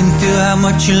 I can feel how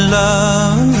much you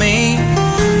love me,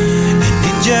 and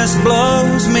it just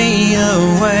blows me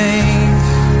away.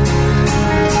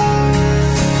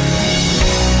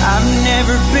 I've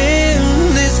never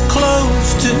been this close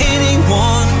to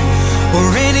anyone or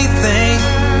anything.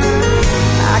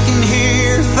 I can hear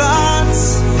your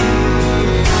thoughts,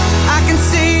 I can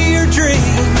see your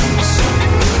dreams.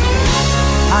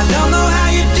 I don't know how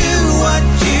you do what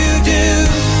you do.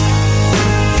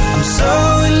 I'm so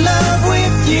in love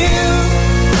with you.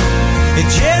 It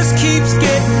just keeps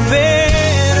getting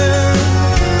better.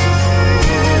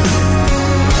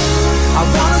 I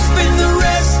wanna spend the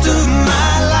rest of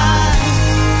my life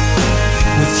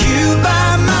with you by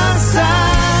my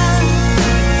side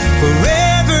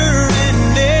forever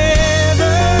and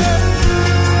ever.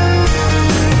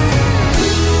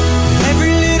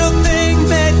 Every little thing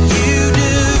that you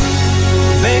do,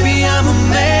 baby, I'm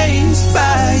amazed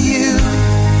by you.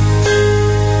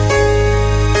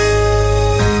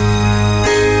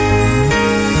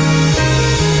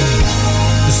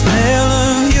 The smell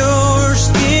of your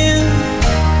skin,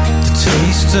 the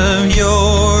taste of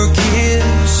your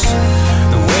kiss,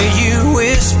 the way you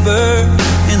whisper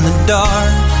in the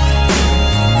dark,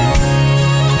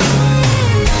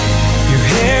 your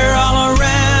hair all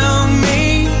around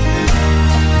me,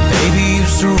 baby, you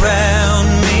surround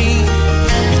me,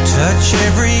 you touch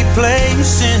every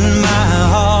place in my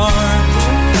heart.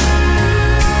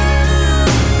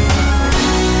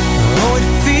 Oh, it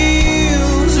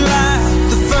feels like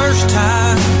the first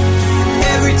time,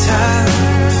 every time.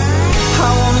 I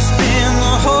wanna spend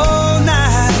the whole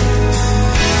night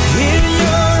in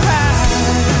your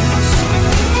eyes.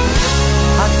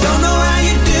 I don't know how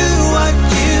you do what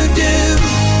you do.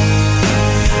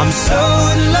 I'm so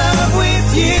in love with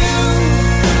you.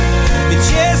 It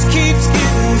just keeps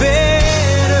getting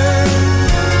better.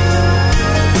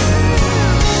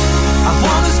 I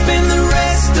wanna spend the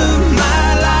rest of my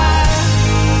life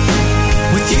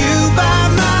with you by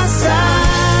my side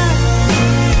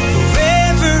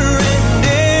forever and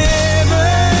ever.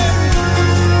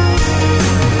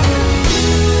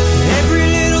 Every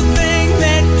little thing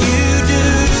that you do,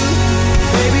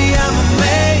 baby, I'm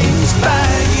amazed by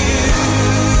you.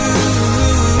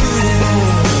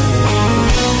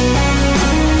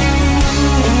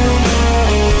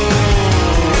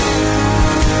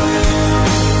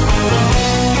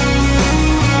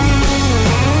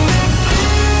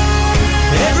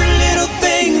 Every little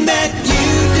thing that you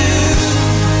do,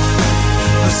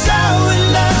 I'm so in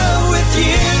love with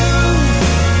you.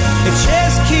 It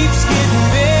just keeps getting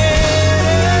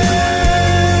better.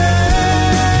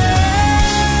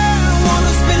 I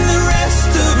wanna spend the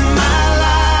rest of my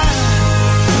life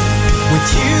with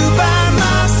you by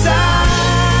my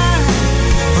side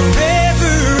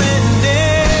forever and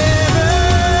ever.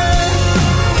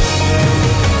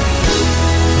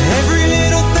 Every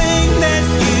little thing that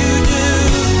you do,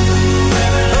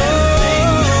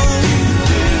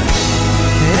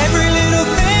 every little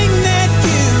thing that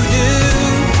you do,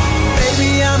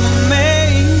 baby, I'm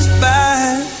amazed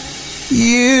by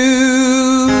you.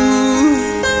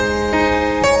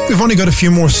 We've only got a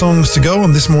few more songs to go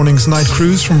on this morning's Night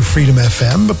Cruise from Freedom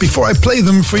FM, but before I play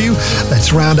them for you,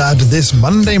 let's round out this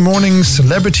Monday morning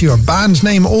celebrity or band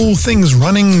name all things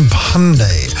running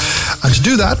Monday. And to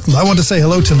do that, I want to say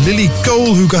hello to Lily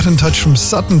Cole, who got in touch from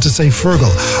Sutton to say,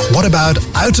 Feargal, what about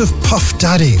Out of Puff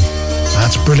Daddy?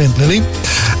 That's brilliant, Lily.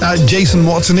 Jason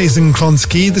Watson is in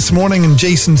Clonskeagh this morning, and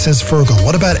Jason says, Feargal,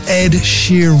 what about Ed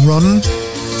Sheeran?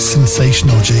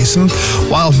 Sensational, Jason.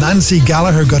 While Nancy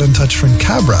Gallagher got in touch from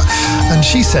Cabra, and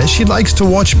she says she likes to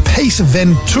watch Pace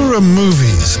Ventura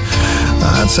movies.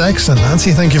 That's excellent,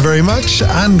 Nancy. Thank you very much.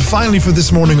 And finally for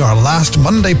this morning, our last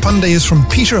Monday Punday is from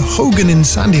Peter Hogan in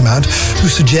Sandymount, who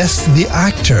suggests the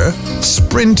actor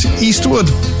Sprint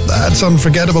Eastwood. That's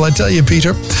unforgettable, I tell you,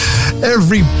 Peter.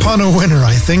 Every pun a winner,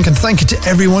 I think. And thank you to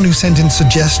everyone who sent in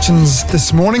suggestions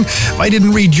this morning. If I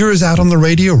didn't read yours out on the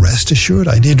radio, rest assured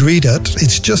I did read it.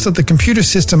 It's just that the computer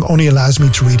system only allows me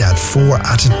to read out 4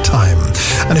 at a time.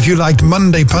 And if you liked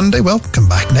Monday Punday, well, come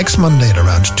back next Monday at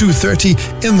around 2:30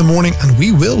 in the morning and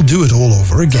we will do it all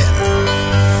over again.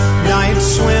 Night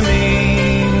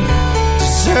swimming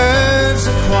deserves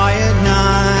a quiet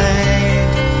night.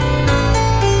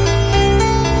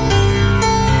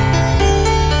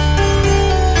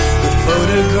 The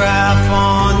photograph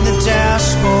on the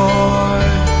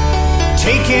dashboard,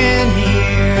 taken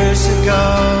years ago,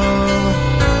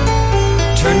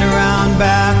 turned around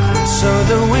backwards so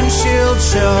the windshield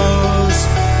shows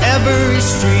every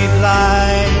street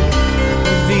light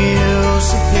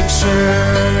reveals a picture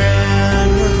in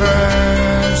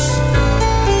reverse.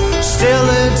 Still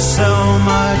so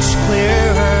much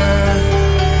clearer.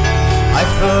 I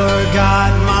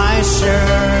forgot my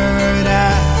shirt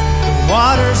at the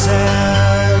water's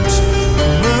edge. The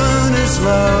moon is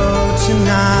low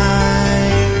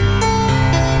tonight.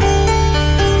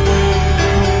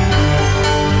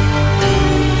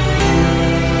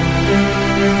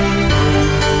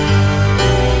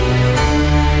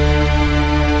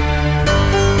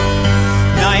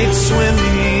 Night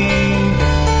swimming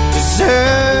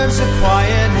deserves a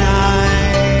quiet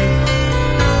night.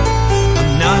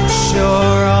 I'm not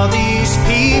sure all these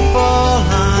people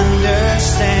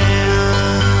understand.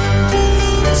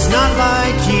 It's not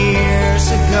like years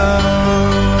ago.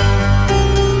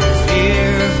 Fear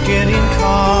of getting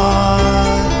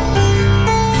caught,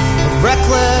 a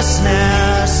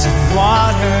recklessness in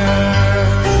water.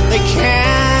 They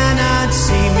cannot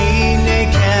see me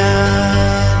naked.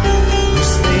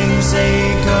 These things, they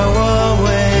go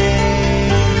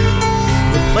away,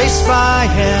 replaced by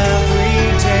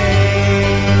everyday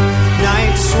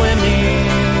night swimming,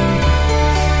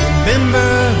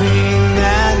 remembering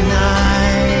that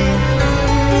night.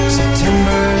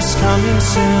 September's coming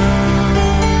soon.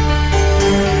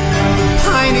 I'm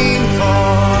pining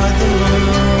for the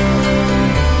moon.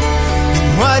 And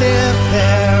what if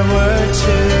there were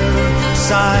two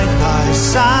side by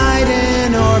side in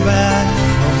orbit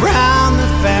around the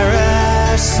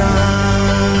fairest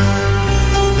sun?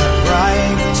 That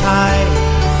bright tide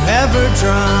forever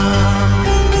drum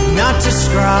cannot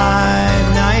describe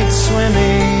night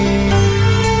swimming.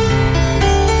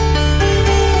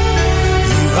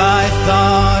 You, I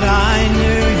thought I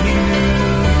knew you.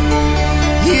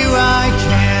 You, I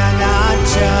cannot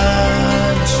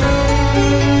judge.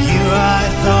 You, I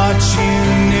thought you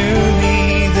knew me.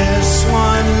 This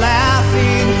one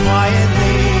laughing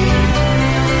quietly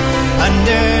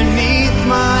underneath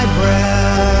my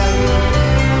breath.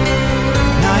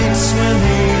 Night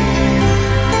swimming.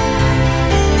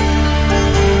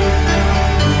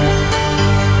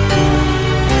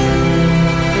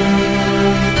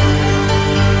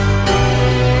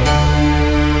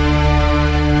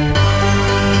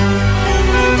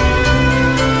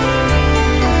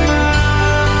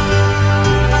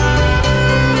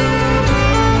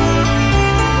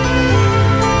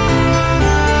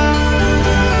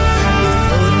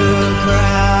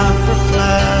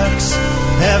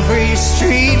 Every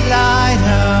street light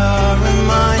a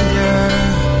reminder.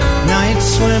 Night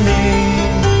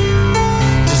swimming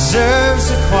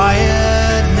deserves a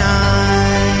quiet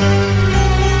night.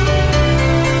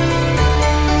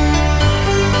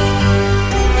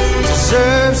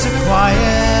 Deserves a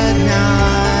quiet night.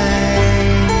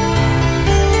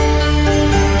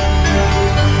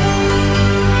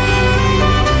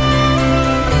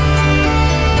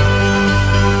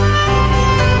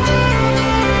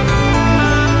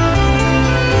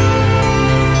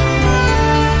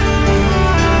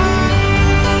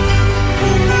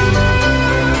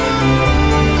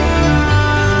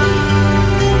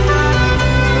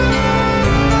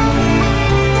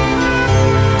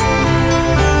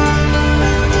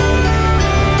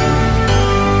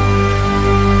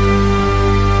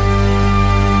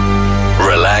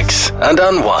 And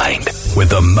unwind with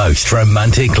the most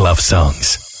romantic love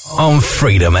songs on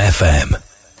Freedom FM.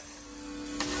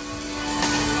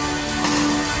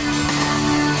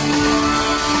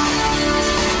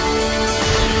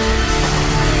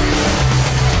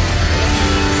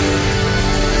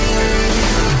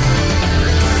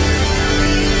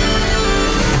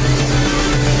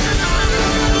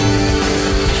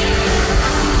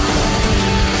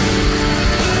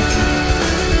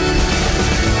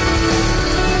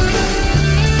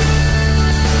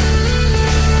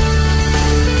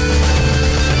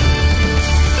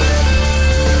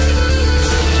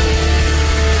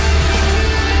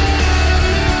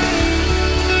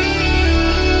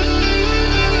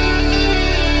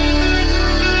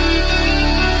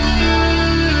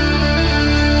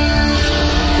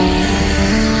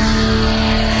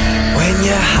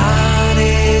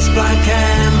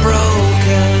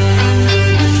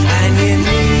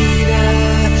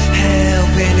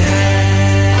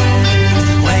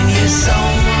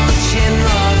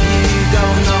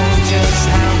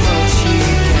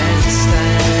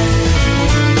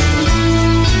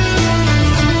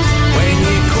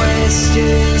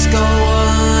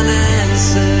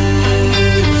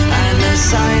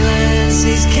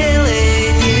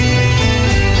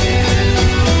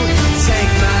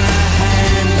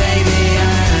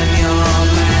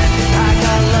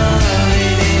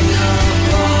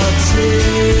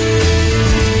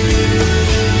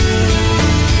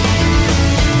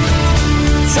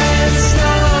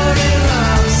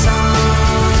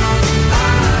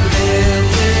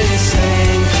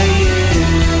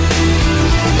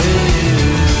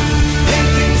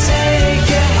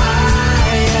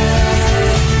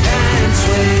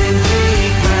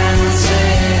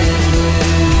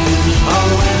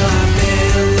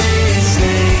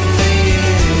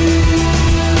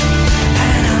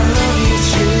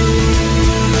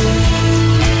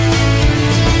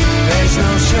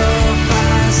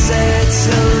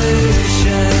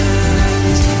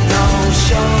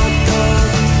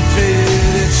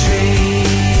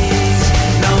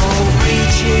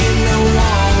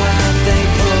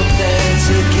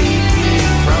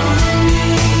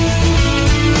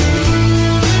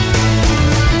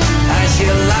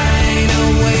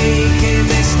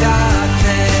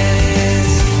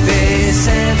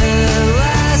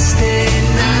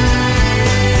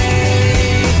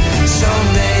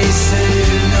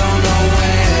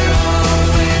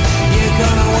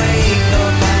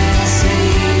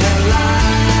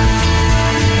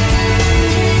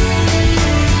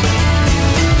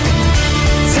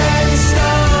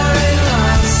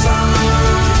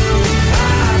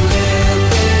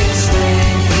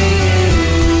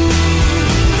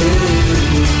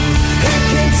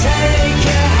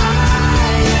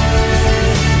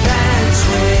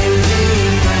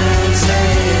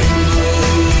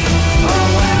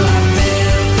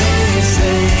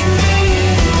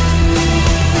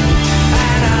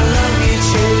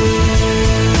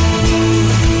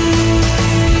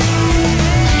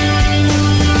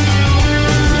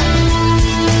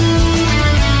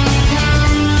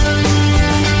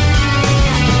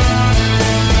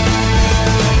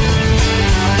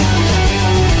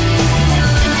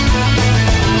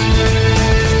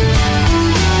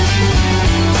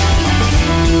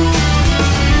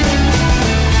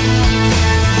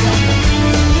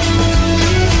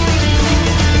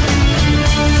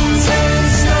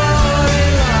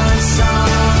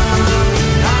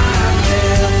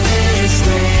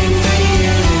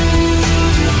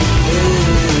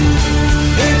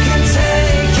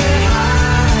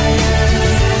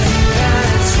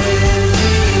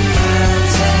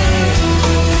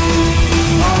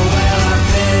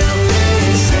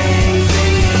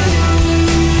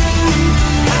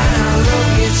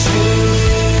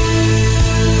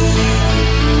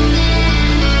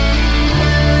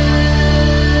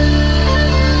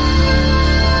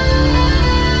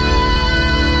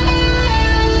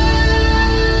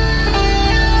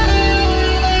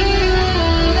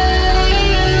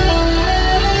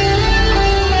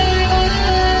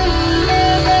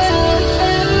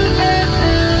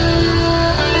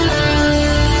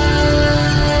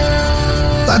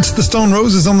 Yes, the Stone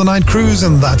Roses on the Night Cruise,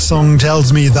 and that song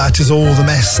tells me that is all the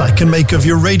mess I can make of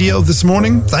your radio this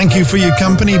morning. Thank you for your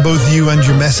company. Both you and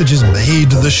your messages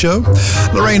made the show.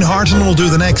 Lorraine Harton will do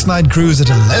the next Night Cruise at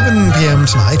 11 p.m.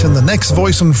 tonight, and the next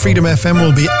voice on Freedom FM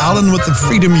will be Alan with the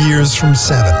Freedom Years from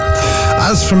 7.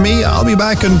 As for me, I'll be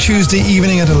back on Tuesday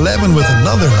evening at 11 with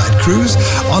another Night Cruise.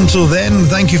 Until then,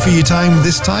 thank you for your time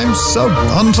this time. So,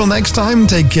 until next time,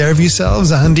 take care of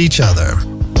yourselves and each other.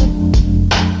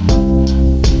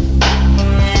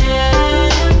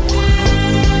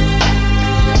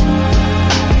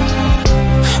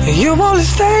 You only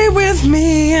stay with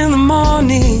me in the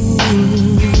morning.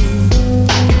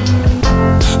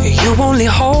 You only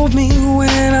hold me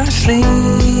when I sleep.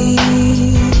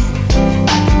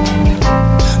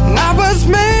 And I was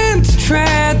meant to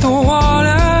tread the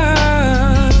water,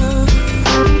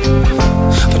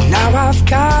 but now I've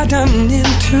gotten in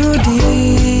too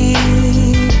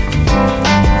deep.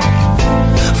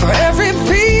 For every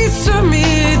piece of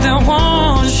me that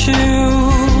wants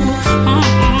you,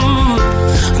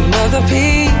 another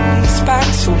piece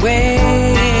backs away.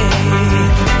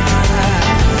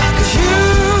 'Cause you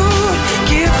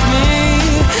give me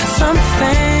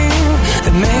something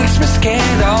that makes me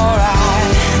scared, alright.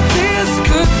 This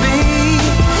could be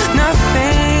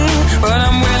nothing, but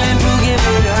I'm willing to give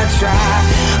it a try.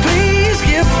 Please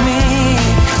give me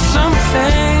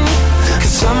something,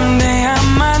 'cause someday I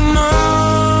might know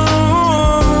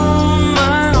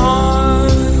my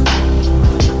own.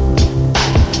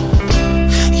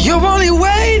 You only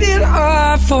waited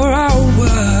up for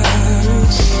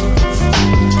hours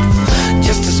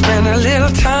just to spend a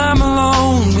little time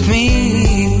alone with me.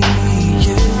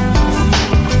 Yeah.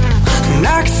 And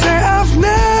I can say I've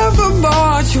never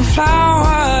bought you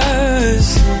flowers.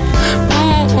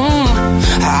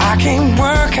 I can't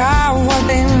work out what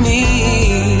they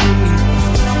mean.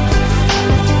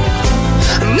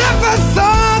 I never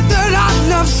thought that I'd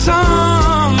love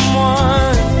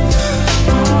someone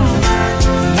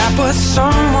that was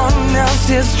someone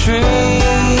else's dream.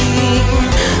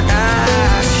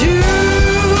 You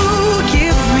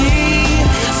give me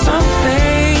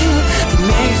something that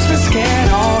makes me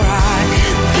scared, alright.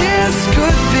 This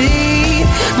could be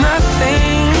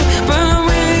nothing, but I'm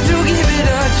willing to give it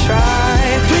a try.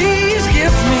 Please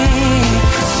give me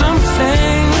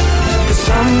something, 'cause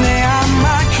someday I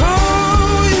might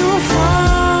call you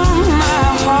from my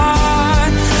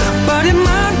heart, but it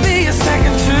might be a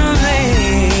second too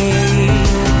late.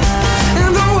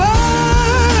 And the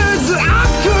words that I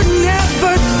could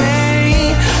never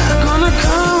say gonna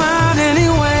come out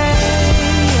anyway.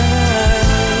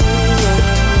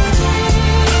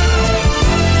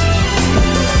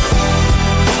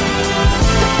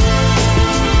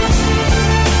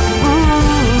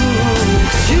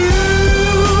 You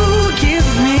give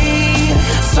me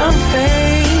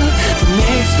something that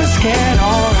makes me scared,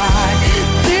 alright.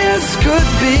 This could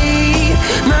be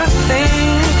nothing,